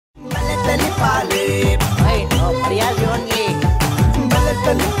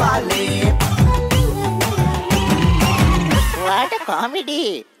Comedy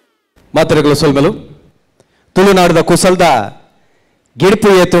ಮಾತರೆಗಳು ಸೊಲ್ಮೆಲು ತುಳುನಾಡದ ಕುಸಲ್ದ ಗಿಡ್ಪು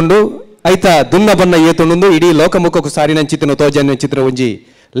ಏತುಂಡು ಐತ ದುನ್ನ ಬನ್ನ ಏತುಂಡು ಇಡೀ ಲೋಕಮುಖಕ್ಕೂ ಸಾರಿನಂಚಿತನು ತೋಜನ ಚಿತ್ರ ಒಂಜಿ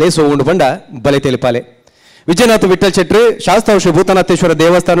ಲೇಸು ಉಂಡು ಬಂಡ ಬಲೆ ತೆಲಿಪಾಲೆ ವಿಜಯನಾಥ ವಿಠಲ್ ಶೆಟ್ಟಿ ಶಾಸ್ತ್ರ ಭೂತನಾಥೇಶ್ವರ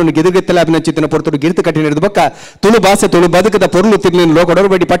ದೇವಸ್ಥಾನ ಗಿದುಗೆತ್ತಲೆ ಅಭಿನಂಚಿತನ ಪೊರ್ತುಡು ಗಿರ್ತು ಕಟ್ಟಿ ನಡೆದ ಬಕ್ಕ ತುಳು ಭಾಷೆ ತುಳು ಬದುಕದ ಪೊರ್ಲು ತಿರ್ಲಿನ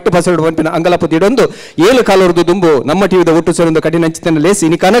ಲೋಕಡೊರಬಡಿ ಪಟ್ಟು ಪಸಡು ಪಂಪಿನ ಅಂಗಲಪತಿ ಇಡೊಂದು 7 ಕಾಲವರದು ದುಂಬು ನಮ್ಮ ಟಿವಿದ ಒಟ್ಟು ಸೇರೊಂದು ಕಠಿಣಂಚಿತನ ಲೇಸಿ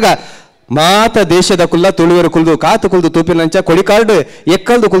ಇನಿ ಕನಗ ಮಾತ ದೇಶದ ಕುಲ್ಲ ತುಳುವೆರು ಕುಲ್ದು ಕಾತು ಕುಲ್ದು ತೂಪಿನಂಚ ಕೊಡಿಕಾರ್ಡ್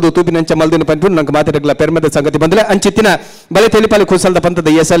ಎಕ್ಕಲ್ದು ಕುಲ್ದು ತೂಪಿನಂಚ ಮಲ್ದಿನ ಪಂಪಿನ ನಂಗೆ ಮಾತಾಡಲ್ಲ ಪೆರ್ಮದ ಸಂಗತಿ ಬಂದಲೆ ಅಂಚಿತ್ತಿನ ಬಲೆ ತೆಲಿಪಾಲೆ ಕುಸಲ್ದ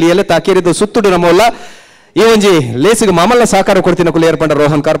ಪಂತದ ಎಸಲಿಯಲ್ಲೇ ತಾಕೇರಿದು ಸುತ್ತುಡು ನಮ್ಮಲ್ಲ ಈ ಒಂಜಿ ಲೇಸಿಗೆ ಮಾಮಲ್ಲ ಸಹಕಾರ ಕೊಡ್ತಿನ ಕುಲಿ ಏರ್ಪಂಡ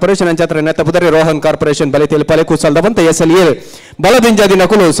ರೋಹನ್ ಕಾರ್ಪೊರೇಷನ್ ಅಂಚಾತ್ರ ನೆತ್ತ ಪುದರೆ ರೋಹನ್ ಕಾರ್ಪೊರೇಷನ್ ಬಲೆ ತೆಲಿಪಾಲೆ ಕುಸಲ್ದ ಬಂತ ಎಸಲಿಯಲ್ ಬಲದಿಂಜಾದಿ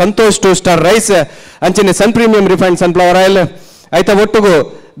ನಕುಲು ಸಂತೋಷ್ 2 ಸ್ಟಾರ್ ರೈಸ್ ಅಂಚಿನ ಸನ್ ಪ್ರೀಮಿಯಂ ರಿಫೈನ್ಡ್ ಸನ್ಫ್ಲವರ್ ಆಯಿಲ್ ಐತ ಒಟ್ಟುಗು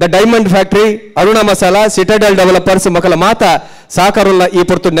the diamond factory Aruna masala citadel developers ಮಕ್ಕಳ ಮಾತ ಸಹಕಾರಲ್ಲ ಈ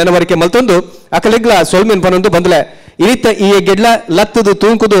ಪೊರ್ತು ನೆನವರಿಕೆ ಮಲ್ತೊಂದು ಅಕಲಿಗ್ಲ ಸೊಲ್ಮಿನ್ ಪನೊಂದು ಬಂದಲೆ ಇರಿತ ಈ ಗೆಡ್ಲ ಲತ್ತದು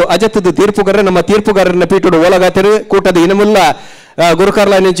ತೂಂಕುದು ಅಜತ್ತದು ತೀರ್ಪುಗಾರ ನಮ್ಮ ತೀರ್ಪುಗಾರನ ಪೀಟುಡು ಓಲಗಾತಿರು ಕೂಟದ ಇನಮುಲ್ಲ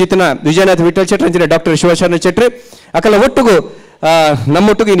ಗುರುಕಾರ್ಲ ಚಿತ್ತನ ವಿಜಯನಾಥ್ ವಿಠಲ್ ಶೆಟ್ಟಿ ಅಂಚಿನ ಡಾಕ್ಟರ್ ಶಿವಶರಣ ಶೆಟ್ಟಿ ಅಕಲ ಒಟ್ಟುಗು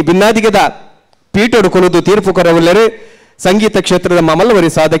ನಮ್ಮೊಟ್ಟಿಗೆ ಇನ್ನು ಭಿನ್ನಾದಿಗದ ಪೀಟೋಡು ಕೊಲುದು ತೀರ್ಪುಗಾರವೆಲ್ಲರೂ ಸಂಗೀತ ಕ್ಷೇತ್ರದ ಮಮಲ್ಲವರಿ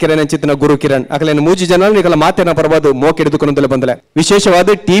ಸಾಧಕರ ನೆಂಚಿತ್ತಿನ ಗುರು ಕಿರಣ್ ಅಕಲೇನು ಮೂಜಿ ಜನ ನಿಕಲ ಮಾತೇನ ಪರವಾದು ಮೋಕೆಡಿದುಕೊಂಡಲೆ ಬಂದಲೆ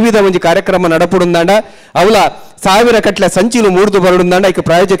ವಿಶೇಷವಾದ ಟಿವಿದ ಒಂಜಿ ಕಾರ್ಯಕ್ರಮ ನಡಪುಡುಂದಾಂಡ ಅವಲ 1000 ಕಟ್ಲೆ ಸಂಚಿಲು ಮೂರ್ದು ಬರುಡುಂದಾಂಡ ಈಗ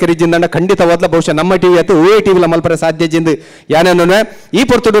ಪ್ರಾಯೋಜಕರಿಜಿಂದಾಂಡ ಖಂಡಿತವಾದ್ಲ ಬಹುಶಃ ನಮ್ಮ ಟಿವಿ ಅಥವಾ ಓಎ ಟಿವಿಲ ಮಲ್ಪರ ಸಾಧ್ಯ ಜಿಂದು ಯಾನೇನೋ ಈ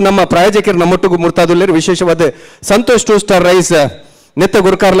ಪೊರ್ತುಡು ನಮ್ಮ ಪ್ರಾಯೋಜಕರು ನಮ್ಮೊಟ್ಟಿಗೂ ಮುರ್ತಾದುಲ್ಲೇರು ವಿಶೇಷವಾದ ಸಂತೋಷ್ 2 ಸ್ಟಾರ್ ರೈಸ್ ನೆತ್ತ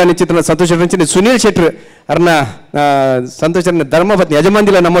ಗುರುಕಾರ್ಲ ನಿಶ್ಚಿತನ ಸಂತೋಷ ರಂಚಿನ ಸುನೀಲ್ ಶೆಟ್ಟಿ ಅರ್ನ ಸಂತೋಷನ ಧರ್ಮಪತ್ನಿ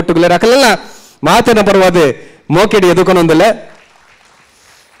ಯಜಮಾನಿಲ ನಮ್ಮೊಟ್ಟಿಗುಲೇರು ಅಕಲೆಲ್ಲ ಮಾತೇನ ಪರವಾದ ಮೋಕೆಡಿ ಎದುಕೊಂದೊಂದಲ್ಲ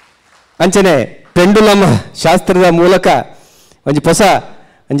ಅಂಚನೆ ಪೆಂಡುಲಂ ಶಾಸ್ತ್ರದ ಮೂಲಕ ಒಂಜಿ ಹೊಸ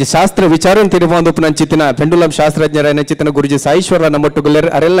ಒಂಜಿ ಶಾಸ್ತ್ರ ವಿಚಾರ ತಿರುವಂದು ನಂಚಿತ್ತಿನ ಪೆಂಡುಲಂ ಶಾಸ್ತ್ರಜ್ಞರ ನೆಂಚಿತ್ತಿನ ಗುರುಜಿ ಸಾಯಿಶ್ವರ ನಮ್ಮೊಟ್ಟುಗುಲ್ಲರು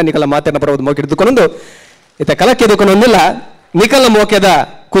ಅರೆಲ್ಲ ನಿಕಲ ಮಾತೇನ ಪರವಾದ ಮೋಕೆ ಎದುಕೊಂಡೊಂದು ಇತ ಕಲಕ್ಕೆ ಎದುಕೊಂಡೊಂದಿಲ್ಲ ನಿಕಲ ಮೋಕೆದ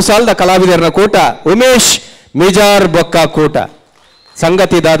ಕುಸಾಲ್ದ ಕಲಾವಿದರನ ಕೂಟ ಉಮೇಶ್ ಮಿಜಾರ್ ಬೊಕ್ಕ ಕೂಟ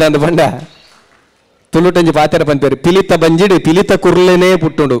ಸಂಗತಿ ದಾದ ಅಂದ ಬಂಡ ತುಳುಟಂಜಿ ಪಾತೆರ ಪಂಪೇರು ಪಿಲಿತ ಬಂಜಿಡಿ ಪಿಲಿತ ಕುರ್ಲೇನೇ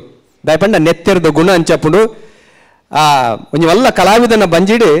ಪುಟ್ಟುಂಡು ದಯಪಂಡ ನೆತ್ತೆರದ ಗುಣ ಅಂಚಪ್ಪುಂಡು ಒಂಜಿ ವಲ್ಲ ಕಲಾವಿದನ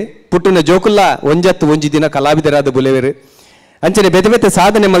ಬಂಜಿಡಿ ಪುಟ್ಟುನ ಜೋಕುಲ್ಲ ಒಂಜತ್ತು ಒಂಜಿ ದಿನ ಕಲಾವಿದರಾದ ಬುಲೆವೇರು ಅಂಚನೆ ಬೆತೆ ಬೆತೆ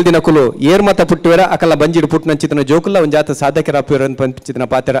ಸಾಧನೆ ಮಲ್ದಿನ ಕುಲು ಏರ್ಮತ ಪುಟ್ಟುವೆರ ಅಕಲ ಬಂಜಿಡಿ ಪುಟ್ಟನಂಚಿತನ ಜೋಕುಲ್ಲ ಒಂಜಾತ ಸಾಧಕರ ಅಪ್ಪುವೆರ ಪಂಚಿತನ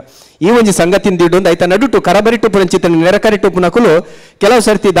ಪಾತೆರ ಈ ಒಂಜಿ ಸಂಗತಿಯಿಂದ ಇಡೊಂದು ಐತ ನಡುಟು ಕರಬರಿಟ್ಟು ಪುನಂಚಿತನ ನೆರಕರಿಟ್ಟು ಪುನ ಕುಲು ಕೆಲವು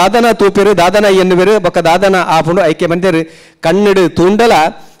ಸರ್ತಿ ದಾದನ ತೂಪೇರು ದಾದನ ಎನ್ನುವೆರು ಬೊಕ್ಕ ದಾದನ ಆಪುಂಡು ಐಕೆ ಬಂದೇರು ಕಣ್ಣಿಡು ತುಂಡಲ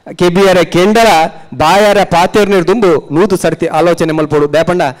ಕೆಬಿಯರ ಕೆಂಡರ ಬಾಯರ ಪಾತೇರ್ನಿರ್ ದುಂಬು ನೂದು ಸರ್ತಿ ಆಲೋಚನೆ ಮಲ್ಪೋಡು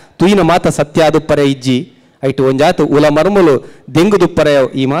ದಯಪಂಡ ತುಯಿನ ಮಾತ ಸತ್ಯ ದುಪ್ಪರೆ ಇಜ್ಜಿ ಐಟು ಒಂಜಾತು ಉಲ ಮರ್ಮುಲು ದೆಂಗು ದುಪ್ಪರೆ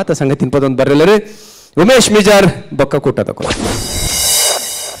ಈ ಮಾತ ಸಂಗತಿನ ಪದೊಂದು ಬರಲ್ಲರು ಉಮೇಶ್ ಮಿಜಾರ್ ಬೊಕ್ಕ ಕೂಟದ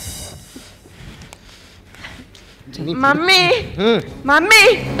ಮಮ್ಮಿ ಮಮ್ಮಿ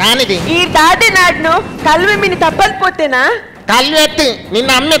ಈ ದಾದೆ ನಾಡ್ನು ಕಲ್ವೆ ಮೀನು ತಪ್ಪದ್ ಪೋತೇನಾ ಕಲ್ವೆ ಎತ್ತು ನಿನ್ನ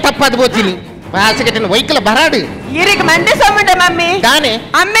ಅಮ್ಮೆ ತಪ್ಪದ್ ಪೋತೀನಿ ಆಸೆಗೆಟ್ಟಿನ ವೈಕಲ ಬರಾಡು ಈರಿಗೆ ಮಂಡೆ ಸೊಮ್ಮುಂಡ ಮಮ್ಮಿ ದಾನೆ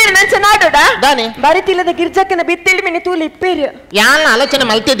ಅಮ್ಮೇನ ನಂಚ ನಾಡೋಡ ದಾನೆ ಬರಿತಿಲ್ಲದ ಗಿರ್ಜಕ್ಕನ ಬಿತ್ತಿಳಿ ಮಿನಿ ತೂಲಿ ಇಪ್ಪೇರಿ ಯಾನ ಆಲೋಚನೆ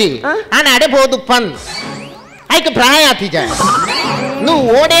ಮಲ್ತಿದಿ ಆನ ಅಡೆಬಹುದು ಪನ್ ಐಕ ಪ್ರಾಯ ಆತಿಜ ನು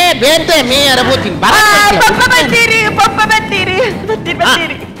ಓಡೆ ಬೇಂತೆ ಮೇ ಅರಬೋತೀನಿ ಪಪ್ಪ ಬಂತೀರಿ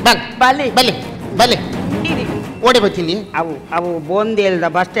ಬಲೆ ಬಲೆ ಬಲೆ ಓಡೆ ಬರ್ತೀನಿ ಅವು ಅವು ಬೋಂದೇಲ್ದ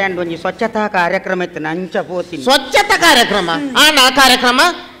ಬಸ್ ಸ್ಟ್ಯಾಂಡ್ ಒಂಜಿ ಸ್ವಚ್ಛತಾ ಕಾರ್ಯಕ್ರಮ ಇತ್ತು ನಂಚ ಪೋತೀನಿ ಸ್ವಚ್ಛತಾ ಕಾರ್ಯಕ್ರಮ ಆನ ಕಾರ್ಯಕ್ರಮ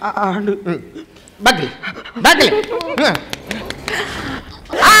ಬಗ್ಲಿ ಬಗ್ಲಿ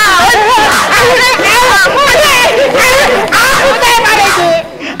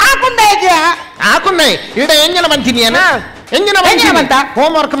ಆಕುನ್ನಾಯಿ ಇಡ ಎಂಜನ ಬಂತೀನಿ ಎಂಜನ ಬಂತ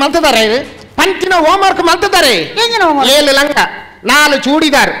ಹೋಮ್ವರ್ಕ್ ಮಲ್ತಿದ್ದಾರೆ ಪಂಚಿನ ಹೋಮ್ವರ್ಕ್ ಮಲ್ತಿದ್ದಾರೆ ಏಳು ಲಂಗ 4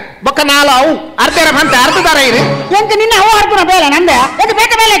 ಚೂಡಿದಾರ್ ಬೊಕ್ಕ 4 ಅವು ಅರ್ಧರ ಬಂತ ಅರ್ಧದಾರ ಇರು ಎಂಕ ನಿನ್ನ ಅವು ಅರ್ಪಣ ಬೇಡ ನಂದೆ ಎಂಕ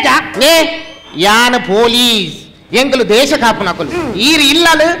ಬೇಟ ಬೇಲೆ ಏ ಯಾನ ಪೊಲೀಸ್ ಎಂಕಲು ದೇಶ ಕಾಪುನಕಲು ಈರು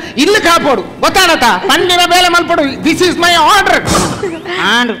ಇಲ್ಲಲು ಇಲ್ಲಿ ಕಾಪೋಡು ಗೊತ್ತಾಡತ ಪಂಡಿನ ಬೇಲೆ ಮಲ್ಪಡು ದಿಸ್ ಇಸ್ ಮೈ ಆರ್ಡರ್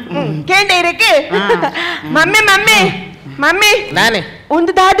ಕೇಂಡೆ ಇರಕ್ಕೆ ಮಮ್ಮಿ ಮಮ್ಮಿ ಮಮ್ಮಿ ನಾನೇ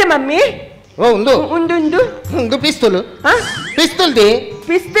ಒಂದು ದಾದೆ ಮಮ್ಮಿ ಓ ಒಂದು ಒಂದು ಒಂದು ಒಂದು ಪಿಸ್ತೂಲ್ ಪಿಸ್ತೂಲ್ ದಿ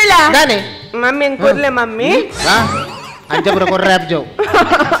ಪಿಸ್ತೂಲ ನಾನೇ ಮಮ್ಮಿ ಕೊರ್ಲೆ ಮಮ್ಮಿ ಅಂಜಪುರ ಕೊರ್ರೆ ಅಬ್ಜೋ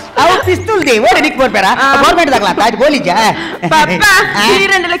ಅವು ಪಿಸ್ತೂಲ್ ದಿ ಓಡಿ ನಿಕ್ ಬರ್ಬೇಡ ಗವರ್ನಮೆಂಟ್ ದಾಗಲ ತಾಜ್ ಗೋಲಿಜ ಪಪ್ಪ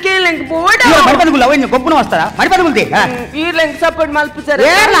ಈರಂಡಲ ಕೇಳಂಗ ಬೋಡ ಮರಿಪದಗುಲ್ಲ ಅವನ್ನ ಗೊಬ್ಬನ ವಸ್ತಾರ ಮರಿಪದಗುಲ್ ದಿ ಈರ್ಲಂಗ ಸಪೋರ್ಟ್ ಮಲ್ಪುಸರ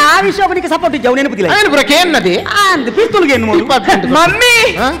ಏನ ಆ ವಿಷಯಕ್ಕೆ ಸಪೋರ್ಟ್ ಇಜ್ಜ ಅವನೇನು ಬುದಿಲ್ಲ ಏನು ಬ್ರಕೆ ಏನದಿ ಅಂದ ಪಿಸ್ತೂಲ್ ಗೆ ಏನು ಮಮ್ಮಿ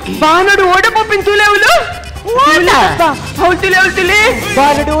ಬಾನಡು ಓಡ ಪಪ್ಪಿನ ತುಲೆವುಲು ಹೌತಿಲೆ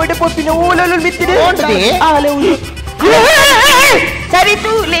ಬಾನಡು ಓಡ ಪಪ್ಪಿನ ಓಲಲು ಬಿತ್ತಿದೆ ಆಲೆ ಉಳು ಸರಿ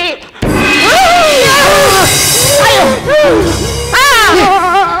ತೂಲೆ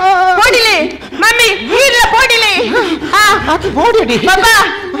ಬೋಡಿಲೆ ಮಮ್ಮಿ ಇಲ್ಲ ಬೋಡಿಲೆ body Baba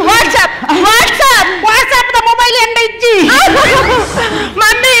WhatsApp the mobile ಎಂದ ಇಜ್ಜಿ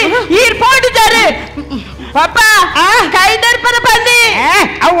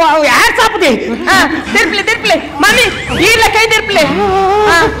ಅಂದೆ ತಿರ್ಪ್ಲೆ ಮಮ್ಮಿ ಈರ್ಲ ಕೈ ತಿರ್ಪ್ಲೆ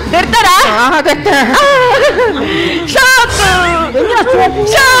ತಿರ್ತಾರಾ ಶಾಕು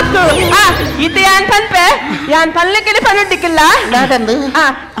ಇದು ಯಾನ್ ಪನ್ಪೆ ಯಾನ್ ಪನ್ಲೆಕ್ಕೆ ಪನ್ನುಟ್ಟಿಕ್ಕಿಲ್ಲ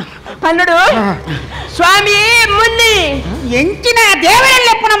ಪನ್ನುಡು ಸ್ವಾಮಿ ಮುನ್ನಿ ಎಂಚಿನ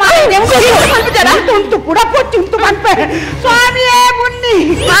ದೇವರಲ್ಲೆಪ್ಪನ ಉಂಟು ಕೂಡ ಪೊಚ್ಚು ಉಂಟು ಪನ್ಪೆ ಸ್ವಾಮಿಯೇ ಮುನ್ನಿ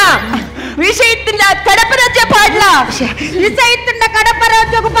ವಿಷಯತ್ತಿನ ಕಡಪ ರಾಜ್ಯ ಪಾಡ್ಲ ವಿಷಯತ್ತಿನ ಕಡಪ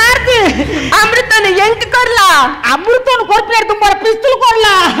ರಾಜ್ಯకు ಪಾರ್ದು ಅಮೃತನು ಎಂಕ್ ಕೊರ್ಲ ಅಮೃತನು ಕೊರ್ಪೇರ್ ತುಂಬ ಪಿಸ್ತೂಲ್ ಕೊರ್ಲ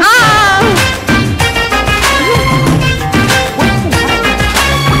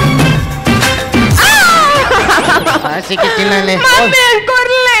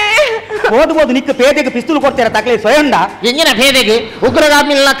ಓದ್ಬೋದು ನಿಕ್ಕ ಪೇದೆಗೆ ಪಿಸ್ತೂಲ್ ಕೊಡ್ತೀರ ತಕ್ಲೆ ಸ್ವಯಂಡ ಎಂಗಿನ ಪೇದೆಗೆ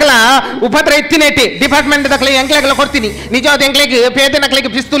ಉಗ್ರಗಾಮಿಲ್ ನಕಲ ಉಪದ್ರ ಎತ್ತಿನೇಟಿ ಡಿಪಾರ್ಟ್ಮೆಂಟ್ ದಕ್ಲೆ ಎಂಕ್ಲೆಗಳ ಕೊಡ್ತೀನಿ ನಿಜವಾದ ಎಂಕ್ಲೆಗೆ ಪೇದೆ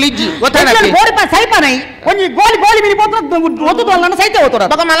ನಕ್ಲೆಗೆ ಪಿಸ್ತೂಲ್ ಇಜ್ಜಿ ಗೋಲಿ ಪಾ ಸೈಪ ನೈ ಒಂಜಿ ಗೋಲಿ ಗೋಲಿ ಮಿನಿ ಪೋತ್ರ ಒತ್ತುದು ಅಲ್ಲ ಸೈತೆ ಓತೋರ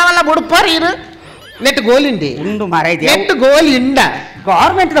ಬಗ ಮಲವಲ್ಲ ಬುಡುಪಾರಿ ಇರು ನೆಟ್ ಗೋಲಿಂಡಿ ಉಂಡು ಮಾರೈದಿ ನೆಟ್ ಗೋಲಿ ಇಂಡ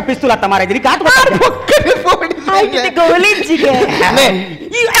ಗವರ್ನಮೆಂಟ್ ದ ಪಿಸ್ತೂಲ್ ಅತ್ತ ಮಾರೈದಿ ಕಾತು ಗೋಲಿ ಇಜ್ಜಿಗೆ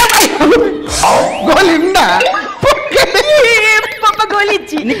ಗೋಲಿ ಇಂಡ ಪಪ್ಪ ಗೋಲಿ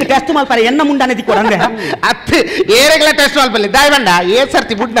ಇಜ್ಜಿ ನಿಕ್ಕ ಟೆಸ್ಟ್ ಮಲ್ಪಾರೆ ಎನ್ನ ಮುಂಡಾನೆ ದಿಕ್ಕೊಡಂದೆ ಅತ್ ಏರೆಗಳ ಟೆಸ್ಟ್ ಮಲ್ಪಲ್ಲಿ ದಾಯವಂಡ ಏ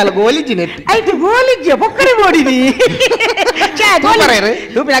ಸರ್ತಿ ಬುಡ್ನಲ್ಲ ಗೋಲಿಜ್ಜಿ ನೆಟ್ ಐದು ಗೋಲಿಜ್ಜಿ ಬೊಕ್ಕರಿ ಬೋಡಿನಿ ಸೂಪರ್ ಇರು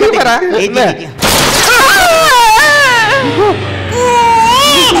ಸೂಪರ್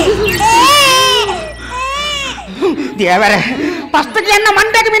ದೇವರೇ ಫಸ್ಟ್ ಎನ್ನ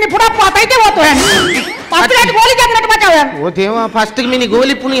ಮಂಡಕ್ಕೆ ಮಿನಿ ಪುಡಪ್ಪ ತೈತೆ ಹೋತು ಫಸ್ಟ್ ಗೆ ಗೋಲಿ ಜಂಗಟ ಬಚಾವ ಓ ದೇವ ಫಸ್ಟ್ ಗೆ ಮಿನಿ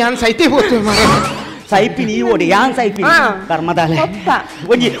ಗೋಲಿ ಪುನಿ ಯಾನ್ ಸೈತೆ ಹೋತು ಮಾರೆ ಸೈಪಿನಿ ಓಡಿ ಯಾನ್ ಸೈಪಿನಿ ಕರ್ಮದಾಲೆ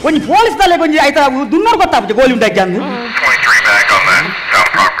ಒಂಜಿ ಪೊಲೀಸ್ ದಲೆ ಒಂಜಿ ಆಯ್ತಾ ದುನ್ನೋರ್ ಗೊತ್ತಾಗ್ತದೆ ಗೋಲಿ ಉಂಟಾಗಿ ಅಂದು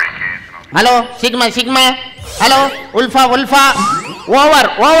hello sigma hello ULFA over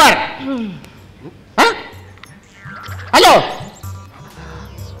hello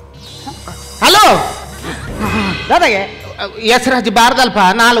hello ದಾದಾಗೆ ಹೆಸರಾಜ್ ಬಾರ್ದಲ್ಪ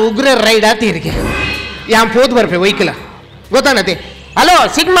ನಾಲ್ ಉಗ್ರ ರೈಡ್ ತೀರಿಗೆ ಯಾನ್ ಪೋದ್ ಬರ್ಪೆ ವೈಕಲ ಗೊತ್ತಾನತಿ ಹಲೋ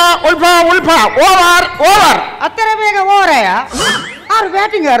ಸಿಗ್ಮಾ ಉಲ್ಫಾ ಓವರ್ ಅತ್ತರ ಬೇಗ ಓವರಯ್ಯ ಆರು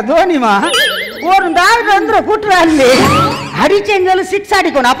ಬ್ಯಾಟಿಂಗ್ ಯಾರು ಧೋನಿಮಾ ಓರ್ ದಾವಿಡ ಅಂದ್ರೆ ಕುಟ್ರ ಅಲ್ಲಿ ಅಡಿಚೆಂಗಲು ಸಿಕ್ಸ್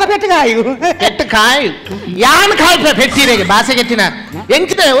ಆಡಿಕೊಂಡು ಅಪ್ಪ ಪೆಟ್ಟಗಾಯು ಯಾನ್ ಕಾಯ್ಪ ಪೆಟ್ಟಿರೆಗೆ ಬಾಸೆಗೆಟ್ಟಿನ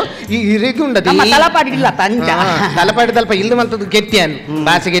ಎಂಚಿನ ಇರೆಗೆ ಉಂಡದು ತಲಪಾಡಿ ಇಲ್ಲ ತಂಜ ತಲಪಾಡಿ ತಲ್ಪ ಇಲ್ಲಿ ಮಲ್ತದ್ದು ಗೆಟ್ಟಿಯನ್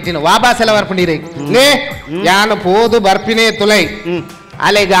ಬಾಸೆಗೆಟ್ಟಿನ ವಾ ಬಾಸೆಲ್ಲ ಬರ್ಪುಂಡಿರೆ ನೇ ಯಾನು ಪೋದು ಬರ್ಪಿನೇ ತುಲೈ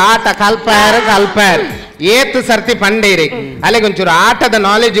ಅಲೆಗೆ ಆಟ ಕಲ್ಪಾರ್ ಏತ್ ಸರ್ತಿ ಪಂಡೇರೆ ಅಲೆಗೆ ಒಂಚೂರು ಆಟದ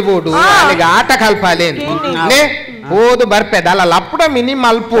ನಾಲೆಜ್ ಬೋರ್ಡು ಅಲೆಗೆ ಆಟ ಕಲ್ಪಾಲೆ ನೇ ಓದು ಬರ್ಪೆದ ಅಲ್ಲ ಲಪ್ಪುಡ ಮಿನಿ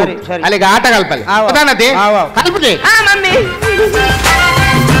ಮಲ್ಪು ಅಲ್ಲಿಗೆ ಆಟ ಕಲ್ಪಲ್ಲಿ ಅದಾನತಿ ಕಲ್ಪದೆ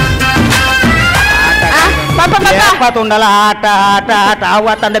ತುಂಡಲ ಆಟ ಆಟ ಆಟ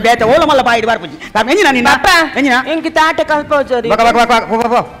ಅವ ತಂದ ಬೇಟ ಓಲ ಮಲ್ಲ ಬಾಯಿಡ್ ಬರ್ಪುಜಿ ಎಂಜಿನ ನಿನ್ನ ಎಂಜಿನ ಎಂಕಿತ ಆಟ ಕಲ್ಪೋಜರಿ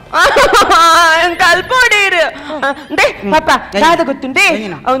ಕಲ್ಪೋಡೀರು ದೇ ಪಾಪ ದಾದ ಗೊತ್ತುಂಡೆ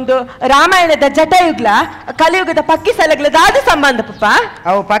ಒಂದು ರಾಮಾಯಣದ ಜಟಯುಗ್ಲ ಕಲಿಯುಗದ ಪಕ್ಕಿ ಸಾಲಗ್ಲ ದಾದ ಸಂಬಂಧ ಪಾಪ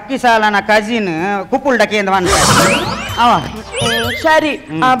ಅವು ಪಕ್ಕಿ ಸಾಲನ ಕಜಿನ್ ಕುಪ್ಪುಲ್ಡಕ್ಕೆ ಅವ ಸರಿ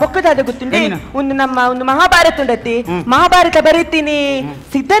ಬೊಕ್ಕದಾದ ಗೊತ್ತುಂಡೆ ಒಂದು ಮಹಾಭಾರತ ಉಂಡತಿ ಮಹಾಭಾರತ ಬರೀತೀನಿ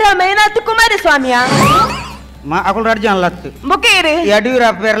ಸಿದ್ದರಾಮಯ್ಯನಾಥ್ ಕುಮಾರಸ್ವಾಮಿಯ ಅಕುಲ್ ಅರ್ಜುನ್ ಲತ್ತು ಬೊಕ್ಕೇರಿ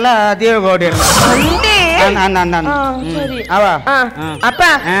ಯಡಿಯೂರಪ್ಪ ಇರಲ್ಲ ದೇವೇಗೌಡ ಇರಲ್ಲ ಅವ ಅಪ್ಪ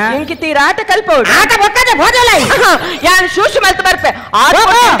ಎಂಕಿತಿ ಆಟ ಕಲ್ಪೋಡು ಆಟ ಬಕ್ಕದೆ ಬೋದಲ್ಲ ಯಾನ್ ಶೂಶ್ ಮಲ್ತ ಬರ್ಪೆ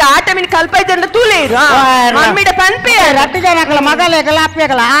ಆಟ ಮಿನ್ ಕಲ್ಪ ಇದ್ದ ತೂಲೆ ಇರು ಮಮ್ಮಿಡ ಪನ್ಪೆ ರಟ್ಟು ಜನಕಲ ಮಗಲೇಕಲ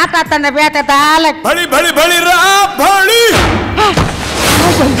ಅಪ್ಪೇಕಲ ಆಟ ತಂದ ಬೇಟ ತಾಲ ಬಳಿ ಬಳಿ ಬಳಿ ರಾ ಬಳಿ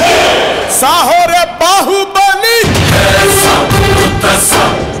ಸಾಹೋರೆ ಬಾಹುಬಲಿ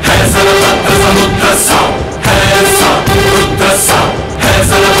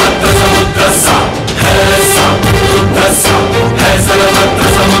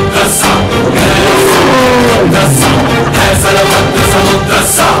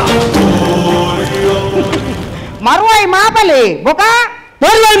ಮರುವಾಯಿ ಮಾಬಲಿ ಬೊಕ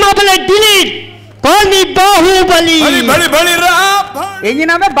ಮರುವಾಯಿ ಮಾಬಲಿ ಡಿಲೀಟ್ ಪಾನಿ ಬಾಹುಬಲಿ ಬಳಿ ಬಳಿ ರಾ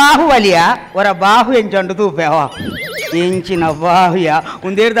ಎಂಜಿನವೇ ಬಾಹುಬಲಿಯ ಒರ ಬಾಹು ಎಂಚಂಡು ತೂಪೆ ಎಂಚಿನ ಬಾಹುಯ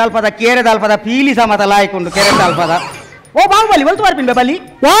ಒಂದೇರು ದಾಲ್ಪದ ಕೇರೆ ದಾಲ್ಪದ ಪೀಲಿ ಸಮತ ಲಾಯ್ಕೊಂಡು ಕೆರೆ ದಾಲ್ಪದ ಓ ಬಾಹುಬಲಿ ಒಲ್ತು ಬರ್ಪಿಂಬೆ ಬಲಿ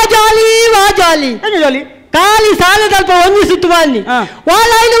ವಾಜಾಲಿ ಜಾಲಿ ಕಾಲಿ ಸಾಲ ದಲ್ಪ ಒಂಜಿ ಸುತ್ತು ಬಾಲಿ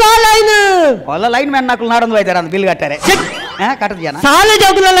ವಾಲೈನ್ ಒಲ್ಲ ಲೈನ್ ಮ್ಯಾನ್ ನಾಲ್ಕು ನಾಡೊಂದು ಹೋಯ್ತಾರ ಅಂತ ಬಿಲ್ ಕಟ್ಟಾರೆ ಕಟ್ಟದ ಜನ ಸಾಲ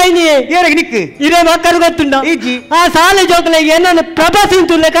ಜೋಕುಲ ಲೈನ್ ಏರಿಗೆ ನಿಕ್ ಇರೇ ಮಕ್ಕಳು ಗೊತ್ತುಂಡ ಈಜಿ ಆ ಸಾಲ ಜೋಕುಲ ಏನನ್ನ ಪ್ರಭಾಸ್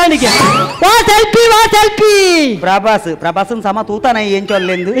ಇಂತುಲ್ಲ ಕಾಣಿಕೆ ವಾ ಸೆಲ್ಫಿ ಪ್ರಭಾಸ್ ಸಮ ತೂತಾನ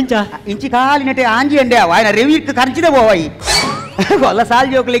ಎಂಚೊಲ್ಲೆಂದು ಇಂಚಿ ಕಾಲಿನಟೆ ಆಂಜಿ ಅಂಡೆ ఆయన ರೆವಿಕ್ ಖರ್ಚಿದೆ పోవాయి కొల్ల సాల్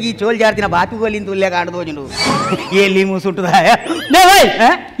జోకులకి ఈ చోల్ జార్తిన బాకి గోలింది తుల్లే కాడదోజుండు ఏలి మూసుంటుదా నే ఓయ్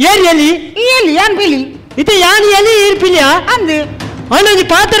ఏరి ఏలి యాన్ పిలి ఇది యాన్ ఏలి ఇర్పిలియా అంది ಅಣ್ಣಂಜಿ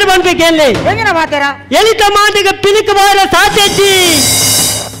ಪಾತ್ರೆ ಬಂದ್ಬೇಕೇಳಿ ಹೆಂಗಿನ ಪಾತ್ರ ಎಲಿತ ಮಾತಿಗೆ ಪಿಲಿಕ ಬಾರ ಸಾಚಿ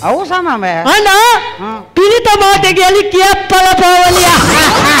ಅವು ಸಾಮೆ ಅಣ್ಣ ಪಿಲಿತ ಮಾತಿಗೆ ಎಲಿಕ್ಕೆ ಎಪ್ಪಲ ಪಾವಲಿಯ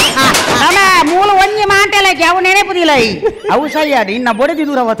ಮೂಲ ಒಂಜಿ ಮಾಂಟೆಲ್ಲ ಯಾವ ನೆನಪುದಿಲ್ಲ ಅವು ಸರಿ ಅಡಿ ಇನ್ನ ಬೊಡೆದಿ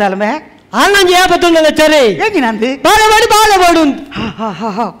ದೂರ ಅವತ್ತಲ್ಮೆ ಅಣ್ಣಂಜಿ ಯಾಪತ್ತೊಂದಲ್ಲ ಚರಿ ಹೇಗಿನಂದು ಬಾಳ ಬಾಡು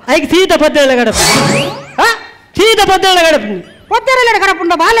ಐಕ್ ಸೀತ ಪದ್ದೆಲ್ಲ ಗಡಪ ಸೀತ ಪದ್ದೆಲ್ಲ ಗಡಪ పొద్దురెల్లడ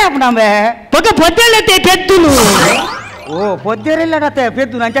కడపుండ బాలే అప్పుడాంబే పక్క పొద్దెల్లతే పెద్దును ఓ పొద్దురెల్లడతే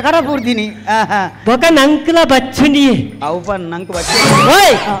పెద్దు నంచ కడపూర్దిని పక్క నంకల బచ్చుని అవుప నంక బచ్చు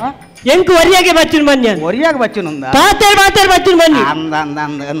ఓయ్ ಎಂಕು ಒರಿಯಾಗೆ ಬಚ್ಚುನ್ ಮನ್ಯ ಒರಿಯಾಗೆ ಬಚ್ಚುನುಂದ ಪಾತೇರ್ ಬಚ್ಚುನ್ ಮನ್ಯ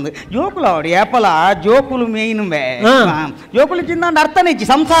ಅಂದ ಜೋಕುಲು ಅವಡಿ ಏಪಲ ಜೋಕುಲು ಮೇಯ್ನು ಬೇ ಜೋಕುಲು ಚಿಂದ ಅರ್ಥನೇ ಇಚ್ಚಿ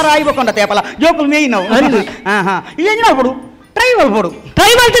ಸಂಸಾರ ಆಯ್ಬೇಕೊಂಡ ತೇಪಲ ಜೋಕುಲು ಮೇಯ್ನು ಏನು ನೋಡ್ಬಿಡು ಟ್ರೈ ಮಾಡ್ಬೋಡು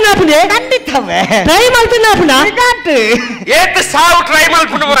ಟ್ರೈ ಮಾಡ್ತೀನಿ ಆಪುನೆ ಖಂಡಿತವೇ ಟ್ರೈ ಮಾಡ್ತೀನಿ ಆಪುನ ಕಾಟ್ ಏತ್ ಸಾವು ಟ್ರೈ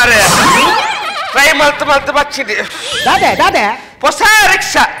ಮಾಡ್ಕೊಂಡು ಮಾರೆ ಟ್ರೈ ಮಾಡ್ತು ಬಚ್ಚಿದೆ ದಾದೆ ಹೊಸ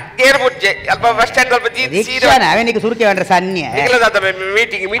ರಿಕ್ಷಾ ಏರ್ ಬುಜ್ಜೆ ಅಲ್ಪ ಬಸ್ ಸ್ಟ್ಯಾಂಡ್ ಅಲ್ಪ ರಿಕ್ಷಾ ನಾವೇನಿಗೆ ಸುರುಕೆ ಬಂದ್ರೆ ಸನ್ನೆ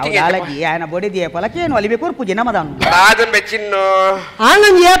ಮೀಟಿಂಗ್ ಅಲಾಗಿ ಆಯನ ಬಡಿದಿಯ ಪಲಕೇನು ಅಲ್ಲಿ ಬೇಕು ಪೂಜೆ ನಮ್ಮದಾನು ದಾದಂಬೆ ಚಿನ್ನು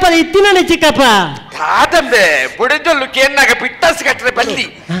ಆನಂದ್ ಏಪಲ ಇತ್ತಿನ ಚಿಕ್ಕಪ್ಪ ದಾದಂಬೆ ಬುಡಿದೊಲ್ಲು ಕೇನ್ನಾಗ ಪಿಟ್ಟಾಸಿ ಕಟ್ಟರೆ ಬಲ್ಲಿ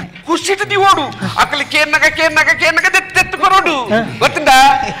ಕುಸಿಟದಿ ಓಡು ಅಕ್ಕಲಿ ಕೇನ್ನಾಗ ತೆತ್ತುಕೊರೋಡು ಗೊತ್ತಿಂದ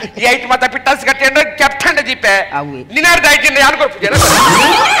ಈ ಐಟ್ ಮಾತ ಪಿಟ್ಟಾಸಿ ಕಟ್ಟಿ ಅಂದ್ರೆ ಕ್ಯಾಪ್ಟನ್ ಜೀಪೆ ನಿನ್ನಾರ್ದ ಐಟಿಂದ ಯಾರು ಕೊಡ್ಪುಜೆ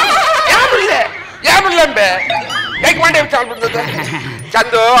ಯಾರುಲ್ಲಂಬೆ ಹೇಗೆ ಮಾಡಿ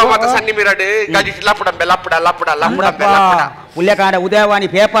ಚಂದು ಮತ್ತ ಸನ್ನಿ ಮಿರಡು ಗಡಿ ಲಪ್ಪಡಂಬೆ ಲಪ್ಪಡ ಪುಲ್ಯಕಾಂಡ ಉದಯವಾಣಿ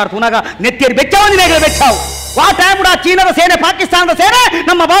ಪೇಪರ್ ತುನಗ ನೆತ್ತಿಯರು ಬೆಚ್ಚವನಿ ಬೆಚ್ಚಾವು ವಾ ಟೈಮ್ ಚೀನಾದ ಸೇನೆ ಪಾಕಿಸ್ತಾನದ ಸೇನೆ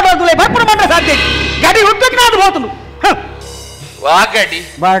ನಮ್ಮ ಬಾರ್ಡರ್ ಬರ್ಪುರ ಮಾಡ್ರೆ ಸಾಧ್ಯ ಗಡಿ ಹುಡ್ಬೇಕು ನಾನು ಹೋತನು ವಾ ಗಡಿ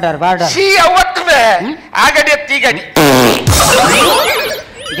ಬಾರ್ಡರ್ ಸಿ ಅವತ್ತು ಆ ಗಡಿ ಎತ್ತಿ ಗಡಿ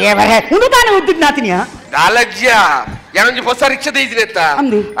ದೇವರೇ ಒಂದು ತಾನೇ ಉದ್ದಿಟ್ಟು ನಾತಿನಿಯ ಕಾಲಜ್ಯ ಏನೊಂದು ಹೊಸ ರಿಕ್ಷಾ ಇದ್ರಿ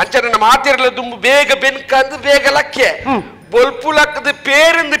ಅಂಚ ನನ್ನ ಮಾತಿರಲ್ಲ ದುಂಬು ಬೇಗ ಬೆನ್ಕ ಅಂದ್ ಬೇಗ ಲಕ್ಕೆ ಬೊಲ್ಪು ಲಕ್ಕದ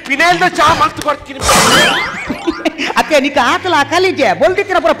ಪೇರಿಂದ ಪಿನೇಲ್ದ ಚಾ ಮಲ್ತು ಬರ್ತೀನಿ ಅತ್ತೆ ನಿಕ್ಕ ಆಕಲ ಕಲಿಜೆ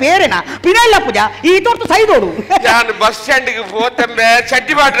ಬೊಲ್ದಿತ್ತಿನ ಪುರ ಪೇರೆನ ಪಿನೇಲ್ಲ ಪೂಜಾ ಈ ತೋರ್ತು ಸೈದೋಡು ನಾನು ಬಸ್ ಸ್ಟ್ಯಾಂಡ್ಗೆ ಹೋತಂಬೆ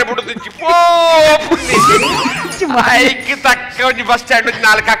ಚಡ್ಡಿ ಬಾಟ್ರೆ ಬಿಡುದು ಐಕ್ ತಕ್ಕ ಒಂಜಿ ಬಸ್ ಸ್ಟ್ಯಾಂಡ್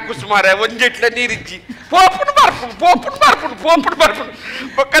ನಾಲ್ಕು ಅಕ್ಕು ಸುಮಾರ ಒಂಜೆಟ್ಲ ನೀರಿಚ್ಚಿ ಪೋಪುಡು ಬರ್ಪುಡು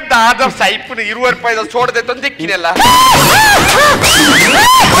ಪಕ್ಕ ದಾದ ಸೈಪುನು 20 ರೂಪಾಯಿ ಸೋಡದೆ ತಂದಿಕ್ಕಿನಲ್ಲ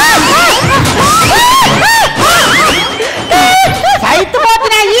ಸೈತು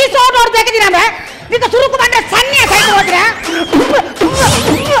ಹೋಗ್ತೀನಿ ಈ ಸೋಡ್ ನೋಡ್ಬೇಕಿದ್ದೀನ ನಿಂತ ಸುರುಕು ಬಂದ್ರೆ ಸನ್ನೆ ಸೈತು ಹೋದ್ರೆ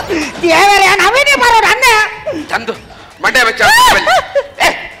ದೇವರೇ ನಾವೇನೇ ಬರೋರು ಅನ್ನ ಚಂದು ಮಂಡ್ಯ ಬೆಚ್ಚ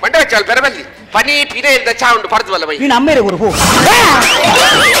ಬೇರೆ ಬಲ್ಲಿ ಪನಿ ಪಿನೆ ಇಂದ ಚಾ ಉಂಡು ಪಡೆದ್ವಲ್ಲ ಬೈ ನೀನು ಅಮ್ಮೇರೆ ಊರು ಹೋ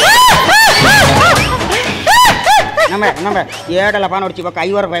ನಮ್ಮ ಏಡಲ್ಲ ಪಾನ್ ಹೊಡ್ಚಿ ಬಕ್ಕ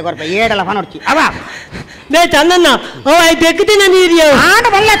 50 ರೂಪಾಯಿ ಏಡಲ್ಲ ಪಾನ್ ಹೊಡ್ಚಿ ಅವ ಬೇ ಚಂದನ್ನ ಓ ಐ ಬೆಕ್ಕದಿನ ನೀರಿಯ ಆಟ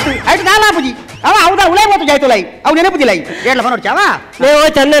ಬಲ್ಲತ್ತು ಐದು ದಾಲ ಪೂಜಿ ಅವ ಹೌದಾ ಉಳೇ ಹೋತು ಜಾಯ್ತುಲೈ ಅವು ನೆನಪುದಿಲ್ಲ ಏಡಲ್ಲ ಪಾನ್ ಹೊಡ್ಚಿ ಅವ ಓ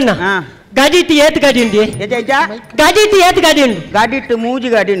ಚಂದನ್ನ ಗಾಡಿಟ್ಟು ಏತ್ ಗಾಡಿ ಉಂಡಿ ಗಾಡಿಟ್ಟು ಏತ್ ಗಾಡಿ ಉಂಡು ಗಾಡಿಟ್ಟು ಮೂಜಿ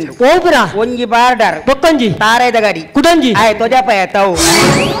ಗಾಡಿ ಉಂಡು ಓಪುರ ಒಂಜಿ ಬಾರ್ಡರ್ ಬೊಕ್ಕೊಂಜಿ ತಾರಾಯ್ದ ಗಾಡಿ ಕುಡಂಜಿ ಆಯ್ ತೊಜಾಪ ತಾವು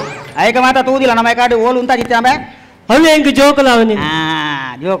ಐಕ ಮಾತ ತೂದಿಲ್ಲ ನಮ್ಮ ಕಾಡಿ ಓಲು ಅಂತ ಜಿತ್ತಂಬೆ ಅವನು ಹೆಂಗ್ ಜೋಕುಲ ಅವನಿ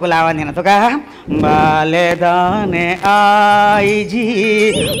ಜೋಕುಲ ಅವನಿನ ತುಕ ಬಾಲೆ ದಾನೆ ಆಯಿಜಿ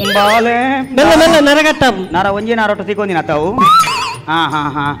ಬಾಲೆ ಮೆಲ್ಲ ನರಗಟ್ಟ ನರ ಒಂಜಿ ನಾರೊಟ್ಟು ಸಿಕ್ಕೊಂದಿನ ತಾವು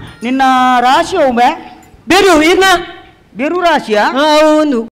ಹಾ ನಿನ್ನ ರಾಶಿ ಅವು ಬೇರು ಇರ್ನ ಬೇರು ರಾಶಿಯ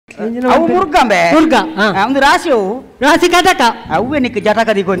ಅವನು ಅವು ಮುರ್ಗಂಬೆ ಮುರ್ಗ ಒಂದು ರಾಶಿ ಅವು ರಾಶಿ ಕಟಕ ಅವೇ ನಿಕ್ ಜಟಕ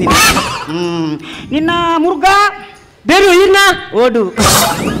ದಿಕ್ಕೊಂದಿನ ನಿನ್ನ ಮುರ್ಗ ಬೇರು ಇರ್ನ ಓಡು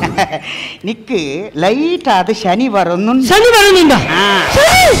ನಿಕ್ ಲೈಟ್ ಆದ ಶನಿವಾರ ನಿಂದ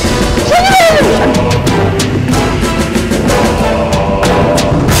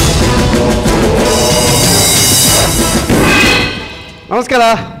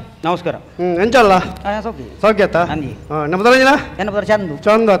ನಮಸ್ಕಾರ ಎಂಚಲ್ಲ ಸೌಖ್ಯ ನಮ್ಮದಲ್ಲ ಚಂದು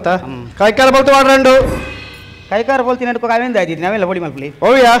ಚಂದ ಕೈಕಾಲ ಬಲ್ತು ಮಾಡ್ರಂಡು ಕೈಕಾರ ಬೋಲ್ತೀನಿ ನಡ್ಕೋ ಅವೇಂದ ಆಯ್ತಿದ್ವಿ ನಾವೆಲ್ಲ ಬಡಿ ಮಾಡ್ಲಿ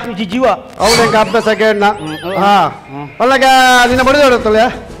ಓಯ್ಯಾ ಜೀವ ಅವ್ನ ಅಭ್ಯಾಸ ಕೇಳ ಅಲ್ಲಾಗ ನಿನ್ನ ಬಡಿದೋಡುತ್ತಲ್ಲ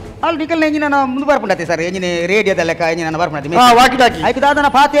ಅಲ್ಲಿ ಡಿಕಲ್ ಎಂಜಿನ ಮುಂದೆ ಬರ್ಪುಂಡತೆ ಸರ್ ಎಂಜಿನ ರೇಡಿಯೋದ ಲೆಕ್ಕ ಎಂಜಿನ ಬರ್ಪುಂಡತೆ ವಾಕಿ ಟಾಕಿ ಆಯ್ತು ದಾದನ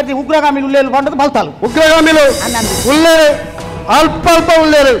ಪಾತೇರ್ತಿ ಉಗ್ರಗಾಮಿ ಉಲ್ಲೇಲು ಬಂದದ್ದು ಬಲ್ತಾಲು ಉಗ್ರಗಾಮಿಲು ಉಲ್ಲೇರು ಅಲ್ಪ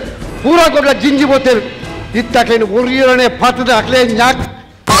ಉಲ್ಲೇರು ಪೂರಾ ಕೊಡ್ಲ ಜಿಂಜಿ ಬೋತೇರು ಇತ್ತಕ್ಲೇನು ಉರಿಯರಣೆ ಪಾತ್ರದ ಅಕ್ಲೇ ನ್ಯಾಕ್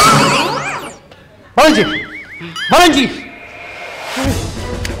ಬರಂಜಿ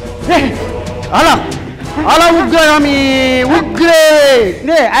ಅಲ ಉಗ್ರಗಾಮಿ ಉಗ್ರೇ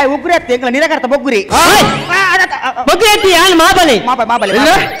ಉಗ್ರ ತೆಂಗ್ಲ ನಿರಾಕರ್ತ ಬೊಗ್ಗುರಿ ಬೊಗ್ಗುರಿ ಎತ್ತಿ ಯಾನು ಮಾಬಲೆ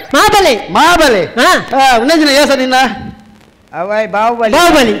ಉನ್ನಜಿನ ಏಸ ನಿನ್ನ ಅವೈ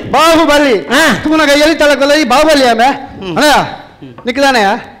ಬಾಹುಬಲಿ ತುನಗ ಎಲ್ಲಿ ತಳಕಲ್ಲ ಈ ಬಾಹುಬಲಿ ಆಮೆ ಅಣ್ಣ ನಿಕ್ಕದಾನೆ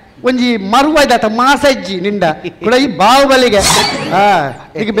ಒಂಜಿ ಮರುವಾಯ್ದಾತ ಮಾಸಜ್ಜಿ ನಿಂದ ಕೂಡ ಈ ಬಾಹುಬಲಿಗೆ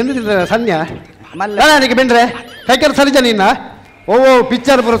ಈಗ ಬೆಂದಿದ್ರೆ ಸನ್ಯ ನಿಕ್ಕೆ ಬೆಂದ್ರೆ ಕೈಕರ ಸರಿಜ ನಿನ್ನ ಓ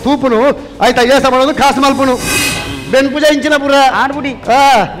ಪಿಕ್ಚರ್ ಪುರ ತೂಪುನು ಆಯ್ತಾ ಏಸ ಮಾಡೋದು ಕಾಸು ಮಲ್ಪುನು ಬೆನ್ ಪೂಜೆ ಇಂಚಿನ ಪುರ ಆಡ್ಬಿಡಿ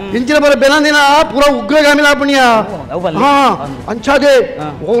ಇಂಚಿನ ಪುರ ಬೆನಂದಿನ ಪುರ ಉಗ್ರಗಾಮಿನ ಪುಣ್ಯ ಅಂಚಾದೆ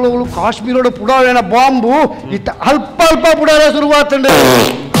ಓಳು ಕಾಶ್ಮೀರೋಡ ಪುಡಾವೇನ ಬಾಂಬು ಇತ್ತ ಅಲ್ಪ ಅಲ್ಪ ಪುಡಾರ ಶುರುವಾತಂಡೆ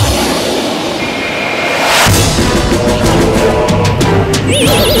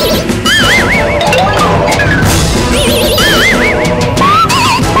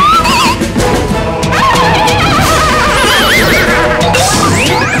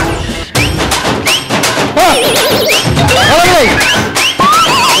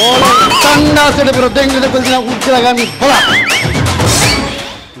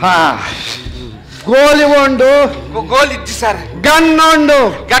ಗೋಲಿ ಉಂಡು ಗೋಲ್ ಇಜ್ಜಿ ಸರ್ ಗನ್ನುಂಡು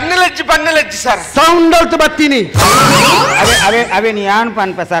ಗನ್ನಲೆಜ್ಜಿ ಬನ್ನಲೆಜ್ಜಿ ಸರ್ ಸೌಂಡ್ ಔಟ್ ಬತ್ತೀನಿ అవే నీ ఆన్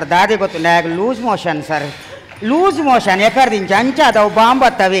పని సార్ దాదే ಗೊತ್ತು నాకు loose motion sir loose motion ఎక్కడిదించి అంచాదవు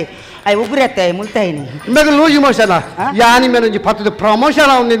బాంబత్తవి అవి ఉగ్రెత్తాయి ముల్తాయి ನಿಮಗೆ ಲೂಜ್ ಮೋಷನ್ ಯಾ ನಿಮ್ಮ ಒಂಜಿ ಪತ್ತದ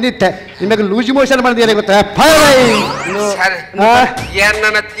ಪ್ರಮೋಷನ್ ಅವ್ನು ನಿಂದಿತ್ತೆ ನಿಮಗೆ ಲೂಜ್ ಮೋಷನ್ ಮಾಡಿದ್ರೆ ಗೊತ್ತಾ ಸರ್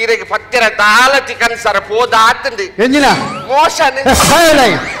ನನ್ನ ತೀರೆಗೆ ಪತ್ತರ ದಾಲ ಚಿಕನ್ ಸರ್ ಪೋದ ಆತಂಡಿ ಎಂಜಿನ ಮೋಷನ್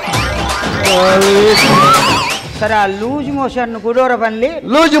ಸರ್ ಆ ಲೂజ్ ಮೋಷನ್ ಕುಡೋರ ಬನ್ನಿ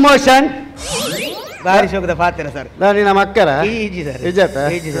ಲೂಜ್ ಮೋಷನ್ ಬಾರಿ ಶೋಕದ ಪಾತ್ರ ಸರ್ ನಾನು ನಮ್ಮ ಅಕ್ಕರ ಈಜಿ ಸರ್ ಇಜತ್ತ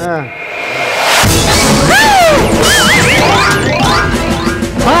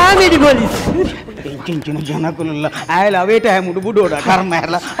ಕಾಮಿಡಿ ಪೊಲೀಸ್ ಚಿಂಚಿನ ಜನಕುಲ್ಲ ಆಯಲ ಅವೇಟ ಮುಡು ಬುಡೋಡ ಕರ್ಮ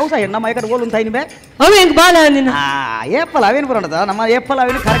ಎಲ್ಲ ಹೌದಾ ನಮ್ಮ ఇక్కడ ಗೋಲು ಅಂತ ಇನಿ ಬೇ ಅವ ಹೆಂಗ್ ಬಾಲ ನಿನ್ನ ಏಪಲ್ ಅವೇನು ಬರೋಣದ ನಮ್ಮ ಏಪಲ್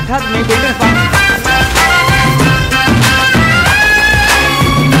ಅವೇನು ಕರೆಕ್ಟ್ ಆದ ಮೇ ಬಿಲ್ಡಿಂಗ್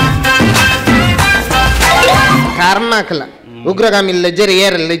ಕರ್ಮಕಲ ಉಗ್ರಗಾಮಿ ಲೆಜ್ಜರ್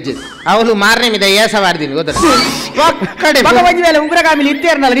ಏರ್ ಲೆಜ್ಜರ್ ಅವಳು ಮಾರನೇ ಮಿದ ಏಸವಾರ್ದಿನಿ ಗೊತ್ತಿಲ್ಲ ಉಗ್ರಗಾಮಿ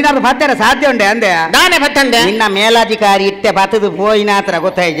ಇತ್ತೇರ್ನಲ್ಲ ನೀನಾದ್ರು ಬತ್ತಾರ ಸಾಧ್ಯ ಉಂಡೆ ಅಂದೆ ನಾನೇ ಬತ್ತಂದೆ ನಿನ್ನ ಮೇಲಾಧಿಕಾರಿ ಇತ್ತೆ ಬತ್ತದು ಪೋಯಿನ ಹತ್ರ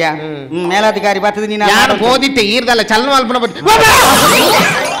ಗೊತ್ತಾಯ್ಜ ಮೇಲಾಧಿಕಾರಿ ಬತ್ತದು ನೀನು ಯಾರು ಓದಿತ್ತೆ ಈರ್ದಲ್ಲ ಚಲನ ಅಲ್ಪನ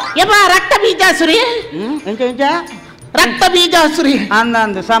ರಕ್ತ ಬೀಜಾಸುರಿ ಎಂಚ ಎಂಚ ರಕ್ತ ಬೀಜಾಸುರಿ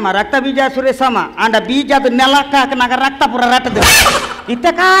ಅಂದಂದು ಸಮ ರಕ್ತ ಬೀಜಾಸುರಿ ಸಮ ಅಂಡ ಬೀಜದ ನೆಲಕ್ಕ ಹಾಕನಾಗ ರಕ್ತ ಪುರ ರಟ್ಟದು ಇತ್ತ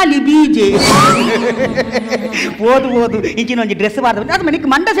ಖಾಲಿ ಬೀಜೆ ಓದು ಓದು ಇಂಚಿನೊಂಜಿ ಡ್ರೆಸ್ ಬಾರ್ದು ಅದು ಮನಿಕ್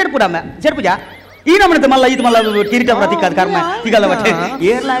ಮಂಡ ಸೇರ್ಪುಡಮ್ಮ ಸೇರ್ಪುಜ ಈ ನಮ್ಮನೆ ಮಲ್ಲ ಇದು ಮಲ್ಲ ಕಿರೀಟ ಪ್ರತಿಕಾದ ಕರ್ಮ ಈಗಲ್ಲ ಬಟ್ಟೆ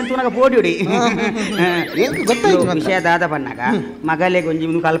ಏರ್ಲೈನ್ ತೂನಗ ಪೋಡಿಡಿ ಗೊತ್ತಾಯ್ತು ವಿಷಯ ದಾದ ಬಣ್ಣಾಗ ಮಗಲೆ ಗೊಂಜಿ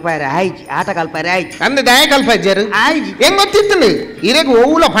ಕಲ್ಪಾಯರೆ ಆಯ್ಜಿ ಆಟ ಕಲ್ಪಾಯರೆ ಆಯ್ಜಿ ಅಂದ ದಯ ಕಲ್ಪಾಯ್ಜಾರು ಆಯ್ಜಿ ಹೆಂಗ್ ಗೊತ್ತಿತ್ತು ಇರೇಗ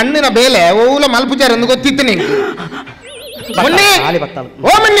ಓವುಲ ಪಣ್ಣಿನ ಬೇಲೆ ಓವುಲ ಮಲ್ಪುಜಾರ ಎಂದು ಗೊತ್ತಿತ್ತು ನಿಂಗೆ ಮೊನ್ನೆ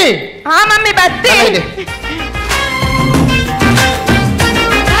ಓ ಮನ್ನಿ ಹಾ ಮಮ್ಮಿ ಬತ್ತಿ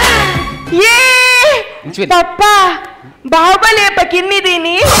ಪಪ್ಪ ಬಾಹುಬಲಿ ಹಬ್ಬ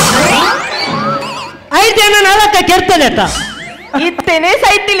ಕಿನ್ನಿದೀನಿ ಐದೇನ ನಾಲ್ಕ ಕೆರ್ತದೆ ಅತ್ತ ಇತ್ತೇನೆ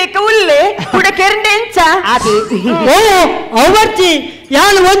ಸೈತಿ ಲೆಕ್ಕ ಉಲ್ಲೆ ಕೂಡ ಕೆರಂಡೆಂಚ ಓ ಅವರ್ಚಿ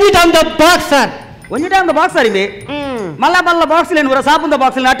ಯಾನ್ ಒಂಜಿ ಟೈಮ್ ಬಾಕ್ಸ್ ಸರ್ ಒಂಜಿ ಟೈಮ್ ಬಾಕ್ಸ್ ಅರಿವೆ ಮಲ್ಲ ಮಲ್ಲ ಬಾಕ್ಸ್ ಲೇನು ಸಾಬುಂದ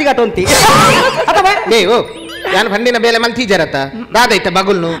ಬಾಕ್ಸ್ ಅಟ್ಟಿಗಟ್ಟೊಂತಿ ಓ ಯಾನ್ ಪಂಡಿನ ಬೇಲೆ ಮಲ್ತಿಜಾರತ್ತ ದಾದೈತ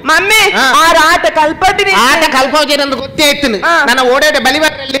ಬಗುಲ್ನು ಮಮ್ಮಿ ಆಟ ಕಲ್ಪದಿನಿ ಆಟ ಕಲ್ಪೋಜೇನ ಅಂತ ಗೊತ್ತೇ ಇತ್ತು ನನ್ನ ಓಡಾಡ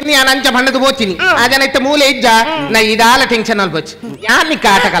ಬಲಿವಾರಲ್ಲಿ ನಾನು ಅಂಚ ಪಂಡದು ಬೋತೀನಿ ಆ ಜನ ಇತ್ತ ಮೂಲೆ ಇಜ್ಜ ನಾ ಇದಾಲ ಟೆನ್ಷನ್ ಅಲ್ಬೋಚ್ ಯಾನ್ ನಿಕ್ಕ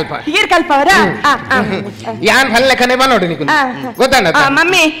ಆಟ ಕಲ್ಪ ಈರ್ ಕಲ್ಪವರ ಯಾನ್ ಪಲ್ಲೆ ಕನೆ ಬನೋಡು ನಿಕು ಗೊತ್ತಾನ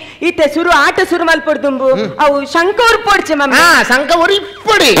ಮಮ್ಮಿ ಇತ್ತೆ ಶುರು ಆಟ ಶುರು ಮಲ್ಪಡ್ದುಂಬು ಅವು ಶಂಕ ಉರ್ಪೊಡ್ಚೆ ಮಮ್ಮಿ ಶಂಕ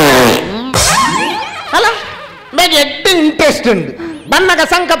ಉರಿಪ್ಪೊಡಿ ಅಲ್ಲ ಬೇಗ ಎಡ್ಡ ಇಂಟ್ರೆಸ್ಟ್ ಉಂಟು ಬನ್ನಗ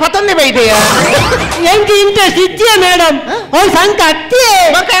ಸಂಕ ಪತೊಂದೆ ಬೈದೆಯ ಎಂಕಿ ಇಂಟ್ರೆಸ್ಟ್ ಇಜ್ಜಿಯ ಮೇಡಮ್ ಅವ್ರು ಸಂಕ ಅತ್ತಿ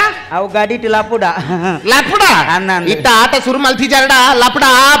ಅವು ಗಾಡಿ ಲಪುಡ ಲಪುಡ ಇತ್ತ ಆಟ ಶುರು ಮಲ್ತಿಜಾರಡ ಲಪುಡ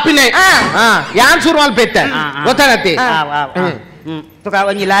ಆಪಿನೆ ಯಾನ್ ಶುರು ಮಲ್ಪೆತ್ತ ಗೊತ್ತಾಗತ್ತಿ ತುಕ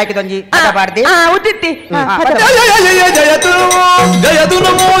ಒಂಜಿ ಲಾಯ್ಕಿ ಒಂಜಿ ಪಾಡ್ತಿ ಉದ್ದಿತ್ತಿ ಜಯತು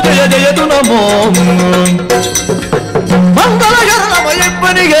ನಮೋ ಜಯ ಜಯತು ನಮೋ ಮಂಗಳಗರ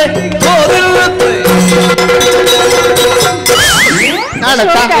ಮಯಪ್ಪನಿಗೆ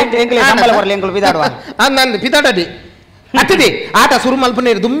ನಂದು ಪಿತಾಡದಿ ಅತ್ತಿದಿ ಆಟ ಶುರು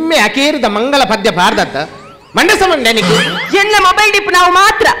ಮಲ್ಪನೆ ದುಮ್ಮೆ ಅಕೇರಿದ ಮಂಗಲ ಪದ್ಯ ಪಾರ್ದತ್ತ ಮಂಡಸ ಮಂಡನಿಗೆ ಎಲ್ಲ ಮೊಬೈಲ್ ಡಿಪ್ ನಾವು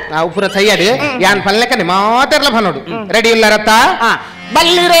ಮಾತ್ರ ನಾವು ಪುರ ಸೈಯಡ್ ಯಾನ್ ಪಲ್ಲೆಕನೆ ಮಾತಾಡ್ಲ ಫನೋಡು ರೆಡಿ ಇಲ್ಲ ರತ್ತ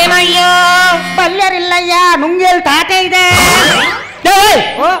ಬಲ್ಲಿರೇನಯ್ಯ ಬಲ್ಯರಿಲ್ಲಯ್ಯ ನುಂಗೇಲ್ ತಾಟೆ ಇದೆ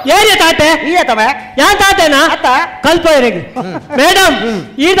ಏರಿಯ ತಾಟೆ ಈಯತವ ಯಾನ್ ತಾಟೆನಾ ಕಲ್ಪ ಇರಗಿ ಮೇಡಮ್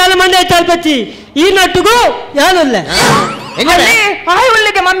ಈ ದಲ ಮಂಡೆ ತಲ್ಪಚ್ಚಿ ಈ ನಟ್ಟುಗೂ ಯಾನುಲ್ಲ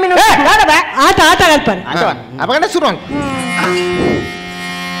ಉಳ್ಳಿಗೆ ಮಮ್ಮಿ ಆಟ ಆಟ ಕಲ್ಪನೆ ಅಪಗಂಡ ಶುರು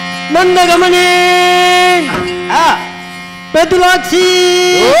ಮಂದ ಗಮನೆ ಪೆದುಲಾಕ್ಷಿ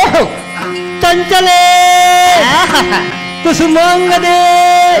ಚಂಚಲೆ ಕುಸುಮಾಂಗದೆ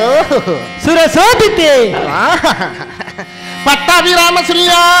ಸುರಸೋದಿತೆ ಪಟ್ಟಾಭಿರಾಮ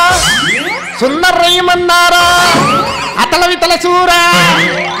ಸುಲ್ಯ ಸುಂದರೈ ಮನ್ನಾರ ಅತಲ ವಿತಲ ಸೂರ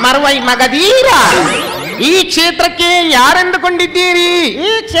ಮರುವೈ ಮಗದೀರ ಈ ಕ್ಷೇತ್ರಕ್ಕೆ ಯಾರೆಂದುಕೊಂಡಿದ್ದೀರಿ?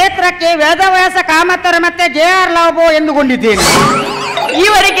 ಈ ಕ್ಷೇತ್ರಕ್ಕೆ ವೇದವ್ಯಾಸ ಕಾಮತರ ಮತ್ತೆ JR ಲಾಭೋ ಎಂದುಕೊಂಡಿದ್ದೇನೆ.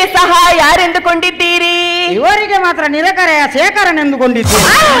 ಇವರಿಗೆ ಸಹ ಯಾರೆಂದುಕೊಂಡಿದ್ದೀರಿ? ಇವರಿಗೆ ಮಾತ್ರ ನಿರಕರೆಯ ಶೇಖರನ್ ಎಂದುಕೊಂಡಿದ್ದೇನೆ.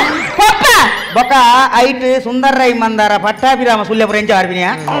 ಬೊಕ ಐಟ್ ಸುಂದರ ರೈ ಮಂದಾರ ಪಟ್ಟಾಭಿರಾಮ ಸುಲ್ಯಪುರ ಎಂಚ ಆರ್ಬಿನಿಯ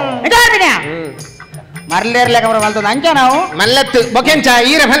ಮರ್ಲೇರ್ಲೆಕ್ಕ ಬರ ಮಲ್ತದ ಅಂಚ ನಾವು ಮಲ್ಲತ್ತು ಬೊಕೆಂಚ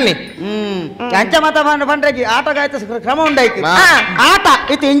ಈರ ಬನ್ನಿ ಅಂಚ ಮತ ಬಂಡ್ರೆಗಿ ಆಟಗಾಯ್ತ ಕ್ರಮ ಉಂಡಾಯ್ತು. ಆಟ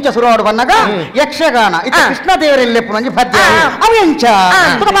ಇತ್ತು ಇಂಚ ಶುರುವಾಡು ಬನ್ನಾಗ ಯಕ್ಷಗಾನ ಇತ್ತು ಕೃಷ್ಣ ದೇವರಲ್ಲಿ ಲೆಪ್ಪು ನಂಜಿ ಪದ್ಯ ಅವು ಎಂಚ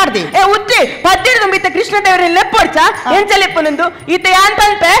ಮಾಡ್ದಿ ಉತ್ತಿ ಪದ್ಯದ ತುಂಬಿತ್ತ ಕೃಷ್ಣ ದೇವರಲ್ಲಿ ಲೆಪ್ಪೊಡ್ಚ ಎಂಚ ಲೆಪ್ಪನಂದು ಈತ ಯಾನ್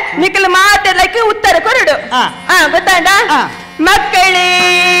ಪಂಪೆ ನಿಖಲ್ ಮಾತಾಡ್ಲಕ್ಕೆ ಉತ್ತರ ಕೊರಡು ಗೊತ್ತಾಂಡ ಮಕ್ಕಳೇ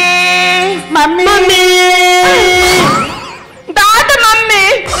ಮಮ್ಮಿ ದಾಟ ಮಮ್ಮಿ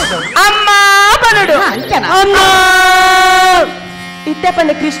ಅಮ್ಮ ಬನಡು ಅಮ್ಮ ಇತ್ತೆ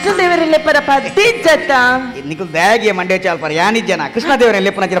ಪಂಡ ಕೃಷ್ಣ ದೇವರಲ್ಲಿ ಲೆಪ್ಪರ ಪದ್ಯ ಜತ್ತ ನಿಖಲ್ ಬ್ಯಾಗಿಯ ಮಂಡ್ಯ ಚಾಲ್ಪರ ಯಾನಿಜ್ಜನ ಕೃಷ್ಣ ದೇವರಲ್ಲಿ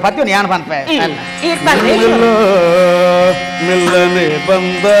ಲೆಪ್ಪನ ಚಿರ ಪದ್ಯ ಯಾನ್ ಪಂಪೆ ಮಿಲ್ಲನೆ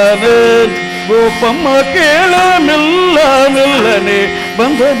ಬಂದನೆ ಗೋಪಮ್ಮ ಕೇಳ ಮಿಲ್ಲ ಮಿಲ್ಲನೆ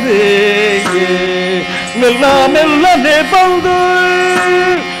ಬಂದನೆ ಮಿಲ್ಲ ಮೆಲ್ಲನೆ ಬಂದು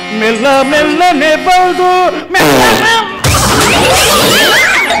ಮೆಲ್ಲ ಮೆಲ್ಲನೆ ಬಂದು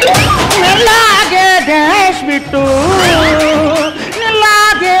ಮೆಲ್ಲಾಗೆ ಡ್ಯಾಶ್ ಬಿಟ್ಟು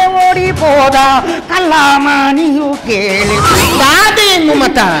ನಿಲ್ಲಾಗೆ ಓಡಿಬೋದ ಕಲ್ಲಾಮ ನೀವು ಕೇಳಿ ದಾದೆ ಎನ್ನು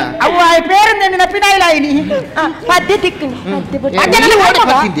ಮತ ಅವ್ವ ಪೇರಿಂದ ನೆನಪಿನಾಯಿಲ್ಲ ಇನಿ ಪದ್ಯ ತಿಕ್ಕನಿ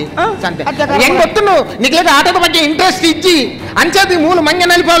ಹೆಂಗ್ ಗೊತ್ತುನು ನಿಗ್ಲದ ಆಟದ ಬಗ್ಗೆ ಇಂಟ್ರೆಸ್ಟ್ ಇಜ್ಜಿ ಅಂಚದಿ ಮೂಲ ಮಂಗ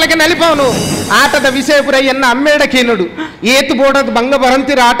ನಲಿಪಾವಲಕ್ಕೆ ನಲಿಪಾವನು ಆಟದ ವಿಷಯ ಪುರ ಎನ್ನ ಅಮ್ಮೇಡಕ್ಕೆ ನೋಡು ಏತು ಬೋಡದು ಬಂಗ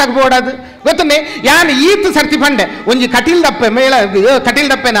ಬರಂತೀರ ಆಟಕ್ಕೆ ಬೋಡದು ಗೊತ್ತನೆ ಯಾನ್ ಈತು ಸರ್ತಿ ಪಂಡೆ ಒಂಜಿ ಕಟೀಲ್ ದಪ್ಪೆ ಮೇಳ ಕಟೀಲ್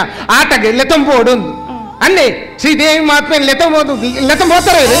ದಪ್ಪೆನ ಆಟಗೆ ಲೆತಂಬೋಡು ಅನ್ನೆ ಶ್ರೀದೇವಿ ಮಾತ್ಮೆ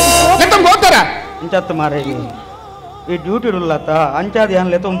ಲೆತಂಬೋತಾರ ಲೆತಂಬೋತಾರ ಅಂಚತ್ತು ಮಾರ ಈ ಡ್ಯೂಟಿ ಉಲ್ಲತ್ತ ಅಂಚಾದಿ ಅನ್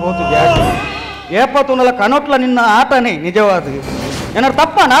ಲೆತಂಬೋತು ಜಾಸ್ತಿ ಏಪತ್ತುನಲ ಕನೊಟ್ಲ ನಿನ್ನ ಆಟನೇ ನಿಜವಾದ ಏನಾರು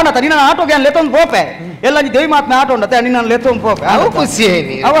ತಪ್ಪ ನಾನತ ನಿನ್ನ ಆಟೋಗೆ ಅನ್ ಲೆತೊಂದು ಪೋಪೆ ಎಲ್ಲ ದೇವಿ ಮಾತ್ಮೆ ಆಟ ಉಂಡತ್ತೆ ನಿನ್ನ ಲೆತೊಂದು ಪೋಪೆ ಅವು ಖುಷಿ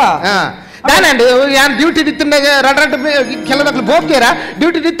ಅವ ದಾನಂಡು ಯಾನ್ ಡ್ಯೂಟಿ ದಿತ್ತುಂಡಾಗ ರಡ್ ಕೆಲವಕ್ಕೆ ಹೋಗ್ತೀರಾ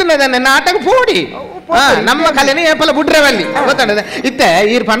ಡ್ಯೂಟಿ ದಿತ್ತುಂಡಾಗ ನನ್ನ ಆಟಕ್ಕೆ ಪೋಡಿ ನಮ್ಮ ಕಲೆನೇ ಏಪಲ ಬುಡ್ರೆವಲ್ಲಿ ಗೊತ್ತಾಡದ ಇತ್ತೆ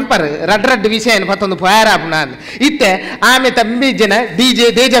ಈರ್ ಪನ್ಪರ್ ರಡ್ ವಿಷಯ ಪತ್ತೊಂದು ಪೋಯಾರಾಪುನ ಇತ್ತೆ ಆಮೆ ತಂಬಿ ಜನ DJ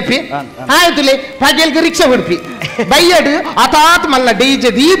ದೇಜಪ್ಪಿ ಆಯ್ತುಲೆ ಪಗೆಲ್ಗೆ ರಿಕ್ಷಾ ಹುಡ್ಪಿ ಬೈಯಡು ಅತಾತ್ ಮಲ್ಲ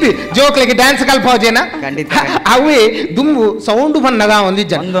DJ ದೀಬ್ ಜೋಕ್ಲೆಗೆ ಡ್ಯಾನ್ಸ್ ಕಲ್ಪೋಜೇನ ಅವೇ ದುಂಬು ಸೌಂಡ್ ಬನ್ನಗ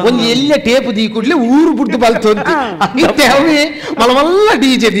ಒಂದಿಜ್ಜ ಒಂದು ಎಲ್ಲ ಟೇಪ್ ದೀ ಕುಡ್ಲಿ ಊರು ಬುಡ್ದು ಬಲ್ತು ಇತ್ತೆ ಅವೇ ಮಲ್ಲ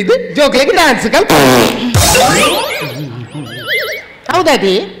DJ ದೀದ್ ಜೋಕ್ಲೆಗೆ ಡ್ಯಾನ್ಸ್ ಕಲ್ಪ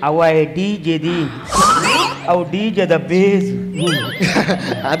ಹೌದಾದಿ ಅವ DJ ದಿ ಅವು DJ ದ ಬೇಸ್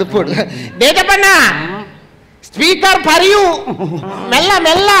ಅದು ಪುಡ್ ದೇಜಪ್ಪಣ್ಣ ಸ್ಪೀಕರ್ ಪರಿಯು ಮೆಲ್ಲ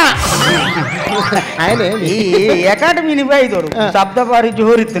ಮೆಲ್ಲ ಈ ಅಕಾಡೆಮಿ ಬೈದೋಡು ಶಬ್ದ ಬಾರಿ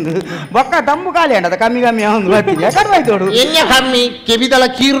ಜೋರಿತ್ತು ಬೊಕ್ಕ ದಮ್ಮು ಖಾಲಿ ಅಂಡದ ಕಮ್ಮಿ ಕಮ್ಮಿ ಅವನು ಅಕಾಡೆಮಿ ಬೈದೋಡು ಎನ್ನ ಕಮ್ಮಿ ಕೆಬಿದಲ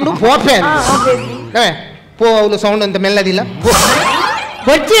ಕೀರುಂಡು ಪೋಪೆ ಪೋ ಅವನು ಸೌಂಡ್ ಅಂತ ಮೆಲ್ಲದಿಲ್ಲ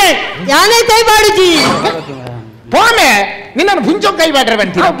ಬಚ್ಚೆ ಯಾನೇ ಕೈ ಬಾಡುಜಿ ಪೋಮೆ ನಿನ್ನನ್ನು ಮುಂಚೊ ಕೈ ಬಾಡ್ರೆ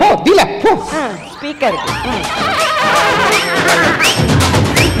ಬಂತೀರ ಪೋ ದಿಲ್ಲ ಪೋ ಸ್ಪೀಕರ್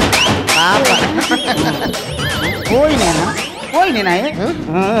ಹೋಯ್ನೇನಾ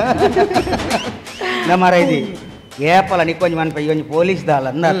ನಮ್ಮರ ಇದು ಏಪಲ ನಿಕ್ಕೊಂಜಿ ಮನ್ಪ ಈ ಪೊಲೀಸ್ ದಾಲ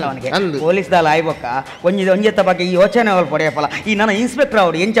ಅವನಿಗೆ ಪೊಲೀಸ್ ದಾಲ ಆಯ್ಬೊಕ್ಕ ಒಂಜೆತ್ತ ಬಗ್ಗೆ ಈ ಯೋಚನೆ ಪಡೆಯಪ್ಪಲ ಈ ನನ್ನ ಇನ್ಸ್ಪೆಕ್ಟರ್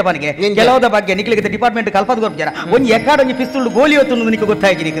ಅವರು ಎಂಚ ಬನಿಗೆ ಕೆಲವದ ಬಗ್ಗೆ ನಿಕ್ಲಿಗೆ ಡಿಪಾರ್ಟ್ಮೆಂಟ್ ಕಲ್ಪದ ಗೊತ್ತಾರ ಒಂಜಿ ಎಕ್ಕಾಡ್ ಒಂಜಿ ಪಿಸ್ತುಲ್ ಗೋಲಿ ಹೊತ್ತು ನಿಕ್ಕೆ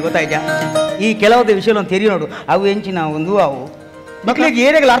ಗೊತ್ತಾಯ್ತು ಈ ಕೆಲವದ ವಿಷಯ ಒಂದು ತೆರಿ ನೋಡು ಅವು ಎಂಚಿನ ಒಂದು ಅವು ಮಕ್ಕಳಿಗೆ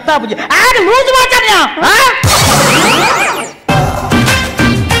ಏರಿಯಾಗಲ್ಲ ಅರ್ಥ ಆಪುಜಿ ಲೂಸ್ ಮಾತಾಡ್ಯ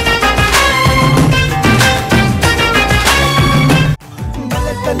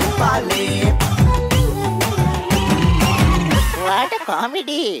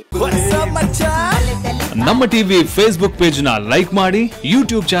ನಮ್ಮ ಟಿವಿ ಫೇಸ್ಬುಕ್ ಪೇಜ್ ನ ಲೈಕ್ ಮಾಡಿ,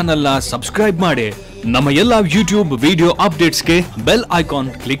 ಯೂಟ್ಯೂಬ್ ಚಾನೆಲ್ ನ ಸಬ್ಸ್ಕ್ರೈಬ್ ಮಾಡಿ, ನಮ್ಮ ಎಲ್ಲಾ YouTube video ಅಪ್ಡೇಟ್ಸ್ಗೆ bell icon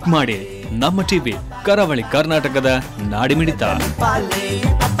click ಮಾಡಿ. ನಮ್ಮ ಟಿವಿ ಕರಾವಳಿ ಕರ್ನಾಟಕದ ನಾಡಿಮಿಡಿತ.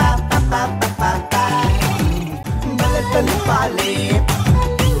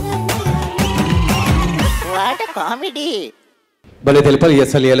 ಬಲೆ ತೆಲಿಪಲ್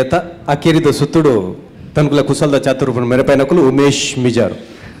ಎಸ್ಸಲ್ಲಿ ಎಲೆತ ಅಕ್ಕೇರಿದ ಸುತ್ತುಡು ತನ್ಕುಲ ಕುಸಲ್ದ ಚಾತುರ್ಪಣ ಮೆರಪೈನಕುಲು ಉಮೇಶ್ ಮಿಜಾರ್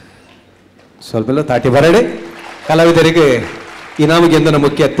ಸ್ವಲ್ಪ ತಾಟಿ ಬರಡೆ ಕಲಾವಿದರಿಗೆ ಇನಾಮು ಗೆಂದನ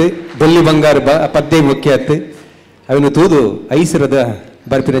ಮುಖ್ಯ ಅತ್ತೆ ಬೆಳ್ಳಿ ಬಂಗಾರ ಪದ್ಯ ಮುಖ್ಯ ಅತ್ತೆ ಅವನು ತೂದು ಐಸಿರದ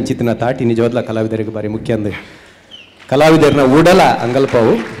ಬರ್ಪಿರಂಚಿತ್ತಿನ ತಾಟಿ ನಿಜವಾದ್ಲ ಕಲಾವಿದರಿಗೆ ಬಾರಿ ಮುಖ್ಯ ಅಂದೆ ಕಲಾವಿದರನ್ನ ಊಡಲ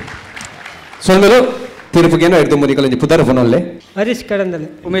ಅಂಗಲ್ಪವು ಸೊಲ್ಮೆಲು ತಿರುಪುಗೇನೋ ಹಿಡಿದು ಮುನಿಕಲ ಪುದರ ಫೋನಲ್ಲೇ ಹರೀಶ್ ಕಡಂದಲೆ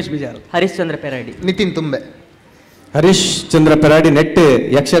ಉಮೇಶ್ ಬಿಜಾರ್ ಹರಿಶ್ಚಂದ್ರ ಪೆರಡಿ ನಿತಿನ್ ತುಂಬೆ ಹರೀಶ್ ಚಂದ್ರ ಪೆರಾಡಿ ನೆಟ್ಟು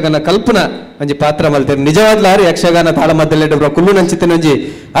ಯಕ್ಷಗಾನ ಕಲ್ಪನಾ ಅಂಜಿ ಪಾತ್ರ ಮಲ್ತೇರು ನಿಜವಾದ್ಲಾರು ಯಕ್ಷಗಾನ ತಾಳಮದ್ದಲೆಡ್ಡ ಕುಲ್ಲು ನಂಚಿತ್ತಿನ ಒಂಜಿ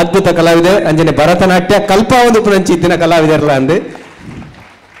ಅದ್ಭುತ ಕಲಾವಿದೆ ಅಂಜನೆ ಭರತನಾಟ್ಯ ಕಲ್ಪ ಒಂದು ನಂಚಿತ್ತಿನ ಕಲಾವಿದರ್ಲ ಅಂದು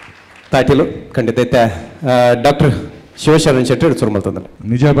ತಾಟಿಲು ಖಂಡಿತ ಡಾಕ್ಟರ್ ಶಿವಶರಣ್ ಶೆಟ್ಟಿ ಸುರು ಮಲ್ತಂದ್ರೆ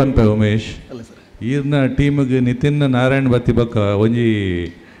ನಿಜ ಬಂತ ಉಮೇಶ್ ಈರ್ನ ಟೀಮ್ಗೆ ನಿತಿನ್ ನಾರಾಯಣ್ ಬತ್ತಿ ಬಕ್ಕ ಒಂಜಿ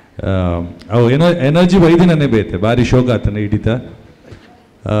ಅವು ಎನರ್ಜಿ ವೈದಿನೇ ಬೇತೆ ಭಾರಿ ಶೋಕ ಆತನ ಹಿಡಿತ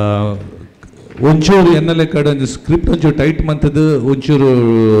ಒಂಚೂರು ಎನ್ನಲೆ ಕಡೆ ಒಂದು ಸ್ಕ್ರಿಪ್ಟ್ ಒಂಚೂರು ಟೈಟ್ ಮಂತದ್ದು ಒಂಚೂರು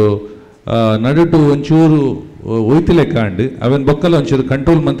ನಡುಟು ಒಂಚೂರು ಒಯ್ತಿಲೆ ಕಾಂಡು ಅವನ್ ಬೊಕ್ಕಲ್ಲ ಒಂಚೂರು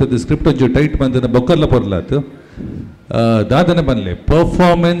ಕಂಟ್ರೋಲ್ ಮಂತದ್ದು ಸ್ಕ್ರಿಪ್ಟ್ ಒಂಚೂರು ಟೈಟ್ ಮಂತದ ಬೊಕ್ಕಲ್ಲ ಬರ್ಲಾತು ದಾದನೆ ಬನ್ಲೆ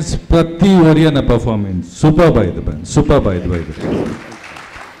ಪರ್ಫಾರ್ಮೆನ್ಸ್ ಪ್ರತಿ ಒರಿಯನ performance super ಬಾಯ್ದು ಬಾಯ್ದು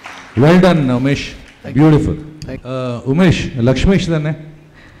well done Umesh beautiful Umesh Lakshmish ತಾನೆ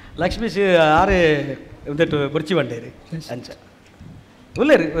ಲಕ್ಷ್ಮೀಶ್ ಆರೆ ಒಂದೆಟ್ಟು ಬುರ್ಚಿ ಬಂಡೇರಿ ಅಂಚ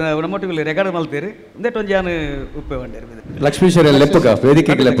ಉಲ್ಲೇರಿ ನಮ್ಮೊಟ್ಟಿಗೆ ಉಲ್ಲೇರಿ ರೆಕಾರ್ಡ್ ಮಲ್ತೇರಿ ಒಂದೆಟ್ಟು ಒಂದು ಜಾನು ಉಪ್ಪೆ ಬಂಡೇರಿ ಲಕ್ಷ್ಮೀಶ್ ಲೆಪ್ಪಗ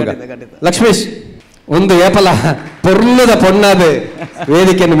ವೇದಿಕೆಗೆ ಲೆಪ್ಪಗ ಲಕ್ಷ್ಮೀಶ್ ಒಂದು ಏಪಲ ಪೊರ್ಲದ ಪೊಣ್ಣಾದ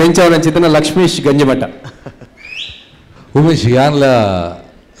ವೇದಿಕೆಯನ್ನು ಮೆಂಚವನ ಚಿತ್ರನ ಲಕ್ಷ್ಮೀಶ್ ಗಂಜಿಮಠ ಉಮೇಶ್ ಯಾನ್ಲ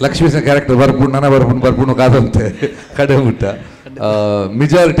ಲಕ್ಷ್ಮೀಶ್ ಕ್ಯಾರೆಕ್ಟರ್ ಬರ್ಪುಂಡು ಕಾದಂತೆ ಕಡೆ ಮುಟ್ಟ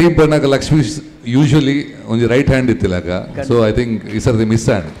ಮಿಜಾರ್ ಟೀಮ್ ಬಂದಾಗ ಲಕ್ಷ್ಮೀಶ್ ಯೂಶಲಿ ಒಂದು right hand ಇತ್ತಿಲಾಗ so I think ಈ ಸರ್ತಿ miss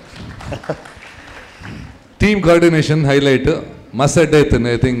hand team coordination highlight ಮಸ್ತ್ ಅಡ್ಡ ಇತ್ತಂದು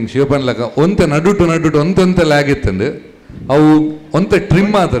ಐ ಥಿಂಕ್ ಶಿವಪನ್ಲಕ ಒಂತೆ ನಡುಟು ಒಂತೆ ಲ್ಯಾಗ್ ಇತ್ತಂದು ಅವು ಒಂತೆ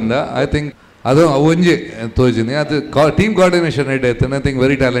ಟ್ರಿಮ್ ಆತಂಡ ಐ ಥಿಂಕ್ ಅದು ಅವು ಒಂಜಿ ತೋಜಿನಿ ಅದು ಟೀಮ್ ಕೋಆರ್ಡಿನೇಷನ್ ಅಡ್ಡ ಇತ್ತಂದು I think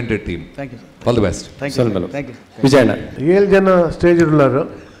very talented team all the best Vijayanna 7 ಜನ ಸ್ಟೇಜ್ ಇರ್ಲಾರು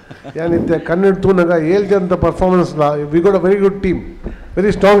ಯಾನಿತ್ತೆ ಕನ್ನಡ ತೂನಾಗ 7 ಜನದ performance we got a very good team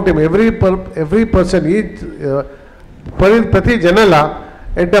very strong team every person each ಪ್ರತಿ ಜನಲ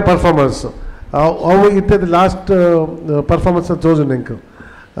ಎಡ್ಡ ಪರ್ಫಾರ್ಮೆನ್ಸ್ ಅವು ಇತ್ತದ ಲಾಸ್ಟ್ ಪರ್ಫಾರ್ಮೆನ್ಸ್ ತೋಜು ನೆಂಕು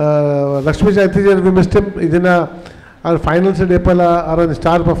ಲಕ್ಷ್ಮೀ ಜಾತಿ ವಿ ಮಿಸ್ಟ್ ಇದನ್ನ ಫೈನಲ್ಸ್ ಡೇಪಲ್ಲ ಅರೊಂದು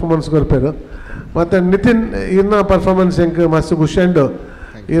ಸ್ಟಾರ್ ಪರ್ಫಾರ್ಮೆನ್ಸ್ ಕೊರ್ಪೇರು ಮತ್ತು ನಿತಿನ್ ಇನ್ನ performance ಹೆಂಗೆ ಮಸ್ತ್ ಖುಷಿಯಂಡು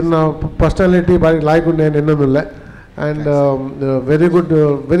ಇನ್ನ ಪರ್ಸನಾಲಿಟಿ ಬಾರಿ ಲಾಯ್ಕ್ ಉಂಡೆ ಎನ್ನೊಂದುಲ್ಲ and very good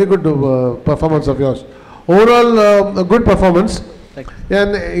performance of yours. Overall good performance.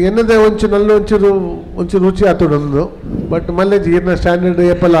 And ಏನಂದ್ರೆ ಒಂಚೂರು ರುಚಿ ಆತು ನಂದು ಬಟ್ ಮಲ್ಲೇಜ್ ಏನ ಸ್ಟ್ಯಾಂಡರ್ಡ್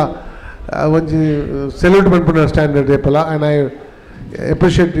ಏಪಲ್ಲ ಒಂಜಿ ಸೆಲ್ಯೂಟ್ ಮಾಡ್ಬಿಟ್ಟ standard ಏಪಲ್ಲ and I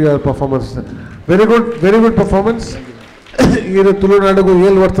appreciate your performance very good performance ಇದು ತುಳುನಾಡಿಗೂ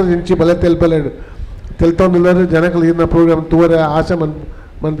 7 ವರ್ಷದ ಇಂಚಿ ಬಲೆ ತೆಲ್ತೊಂದಿಲ್ಲರು ಜನಗಳು ಈಗಿನ ಪ್ರೋಗ್ರಾಮ್ ತೂವರೆ ಆಸೆ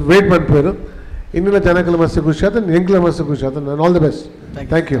ವೇಟ್ ಮಾಡ್ಪೇರು ಇನ್ನಿಲ್ಲ ಜನಕಲ ಮಸ್ತ್ ಖುಷಿ ಆತ ಎಂಕ್ಲ ಮಸ್ತ್ ಖುಷಿ ಆತ all the best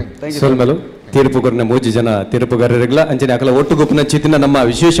thank you ಸೋಲ್ಮಲು ತೀರ್ಪುಗಾರನ ಮೂಜಿ ಜನ ತೀರ್ಪುಗಾರರಿಗಲ ಅಂಜನೆ ಅಕಲ ಒಟ್ಟುಗುಪ್ಪನ ಚಿತ್ತಿನ ನಮ್ಮ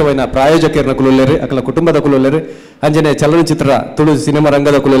ವಿಶೇಷವಾದ ಪ್ರಾಯೋಜಕರನ್ನ ಕುಲುಲ್ಲೇರು ಅಕಲ ಕುಟುಂಬದ ಕುಲುಲ್ಲೇರು ಅಂಜನೆ ಚಲನಚಿತ್ರ ತುಳು ಸಿನಿಮಾ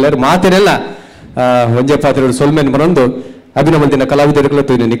ರಂಗದ ಕುಲುಲ್ಲೇರು ಮಾತೇನೆಲ್ಲ ಒಂಜೆ ಪಾತ್ರೆಗಳು ಸೊಲ್ಮೇನ್ ಮನೊಂದು ಅಭಿನವಂದಿನ ಕಲಾವಿದರುಗಳು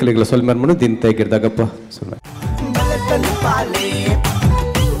ತೂಯಿನ ನಿಖಲಿಗಳ ಸೊಲ್ಮೇನ್ ಮನು ದಿನ ತೆಗಿರ್ದಾಗಪ್ಪ ಸೊಲ್ಮೇನ್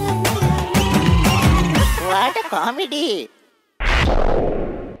ವಾಟ್ ಎ ಕಾಮಿಡಿ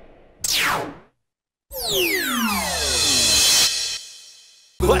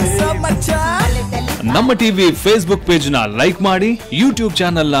ನಮ್ಮ ಟಿವಿ ಫೇಸ್ಬುಕ್ ಪೇಜ್ ನ ಲೈಕ್ ಮಾಡಿ, ಯೂಟ್ಯೂಬ್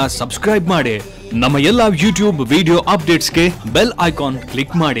ಚಾನೆಲ್ ನ ಸಬ್ಸ್ಕ್ರೈಬ್ ಮಾಡಿ, ನಮ್ಮ ಎಲ್ಲಾ YouTube video ಅಪ್ಡೇಟ್ಸ್ಗೆ bell icon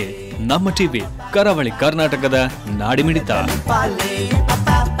click ಮಾಡಿ. ನಮ್ಮ ಟಿವಿ ಕರಾವಳಿ ಕರ್ನಾಟಕದ ನಾಡಿಮಿಡಿತ.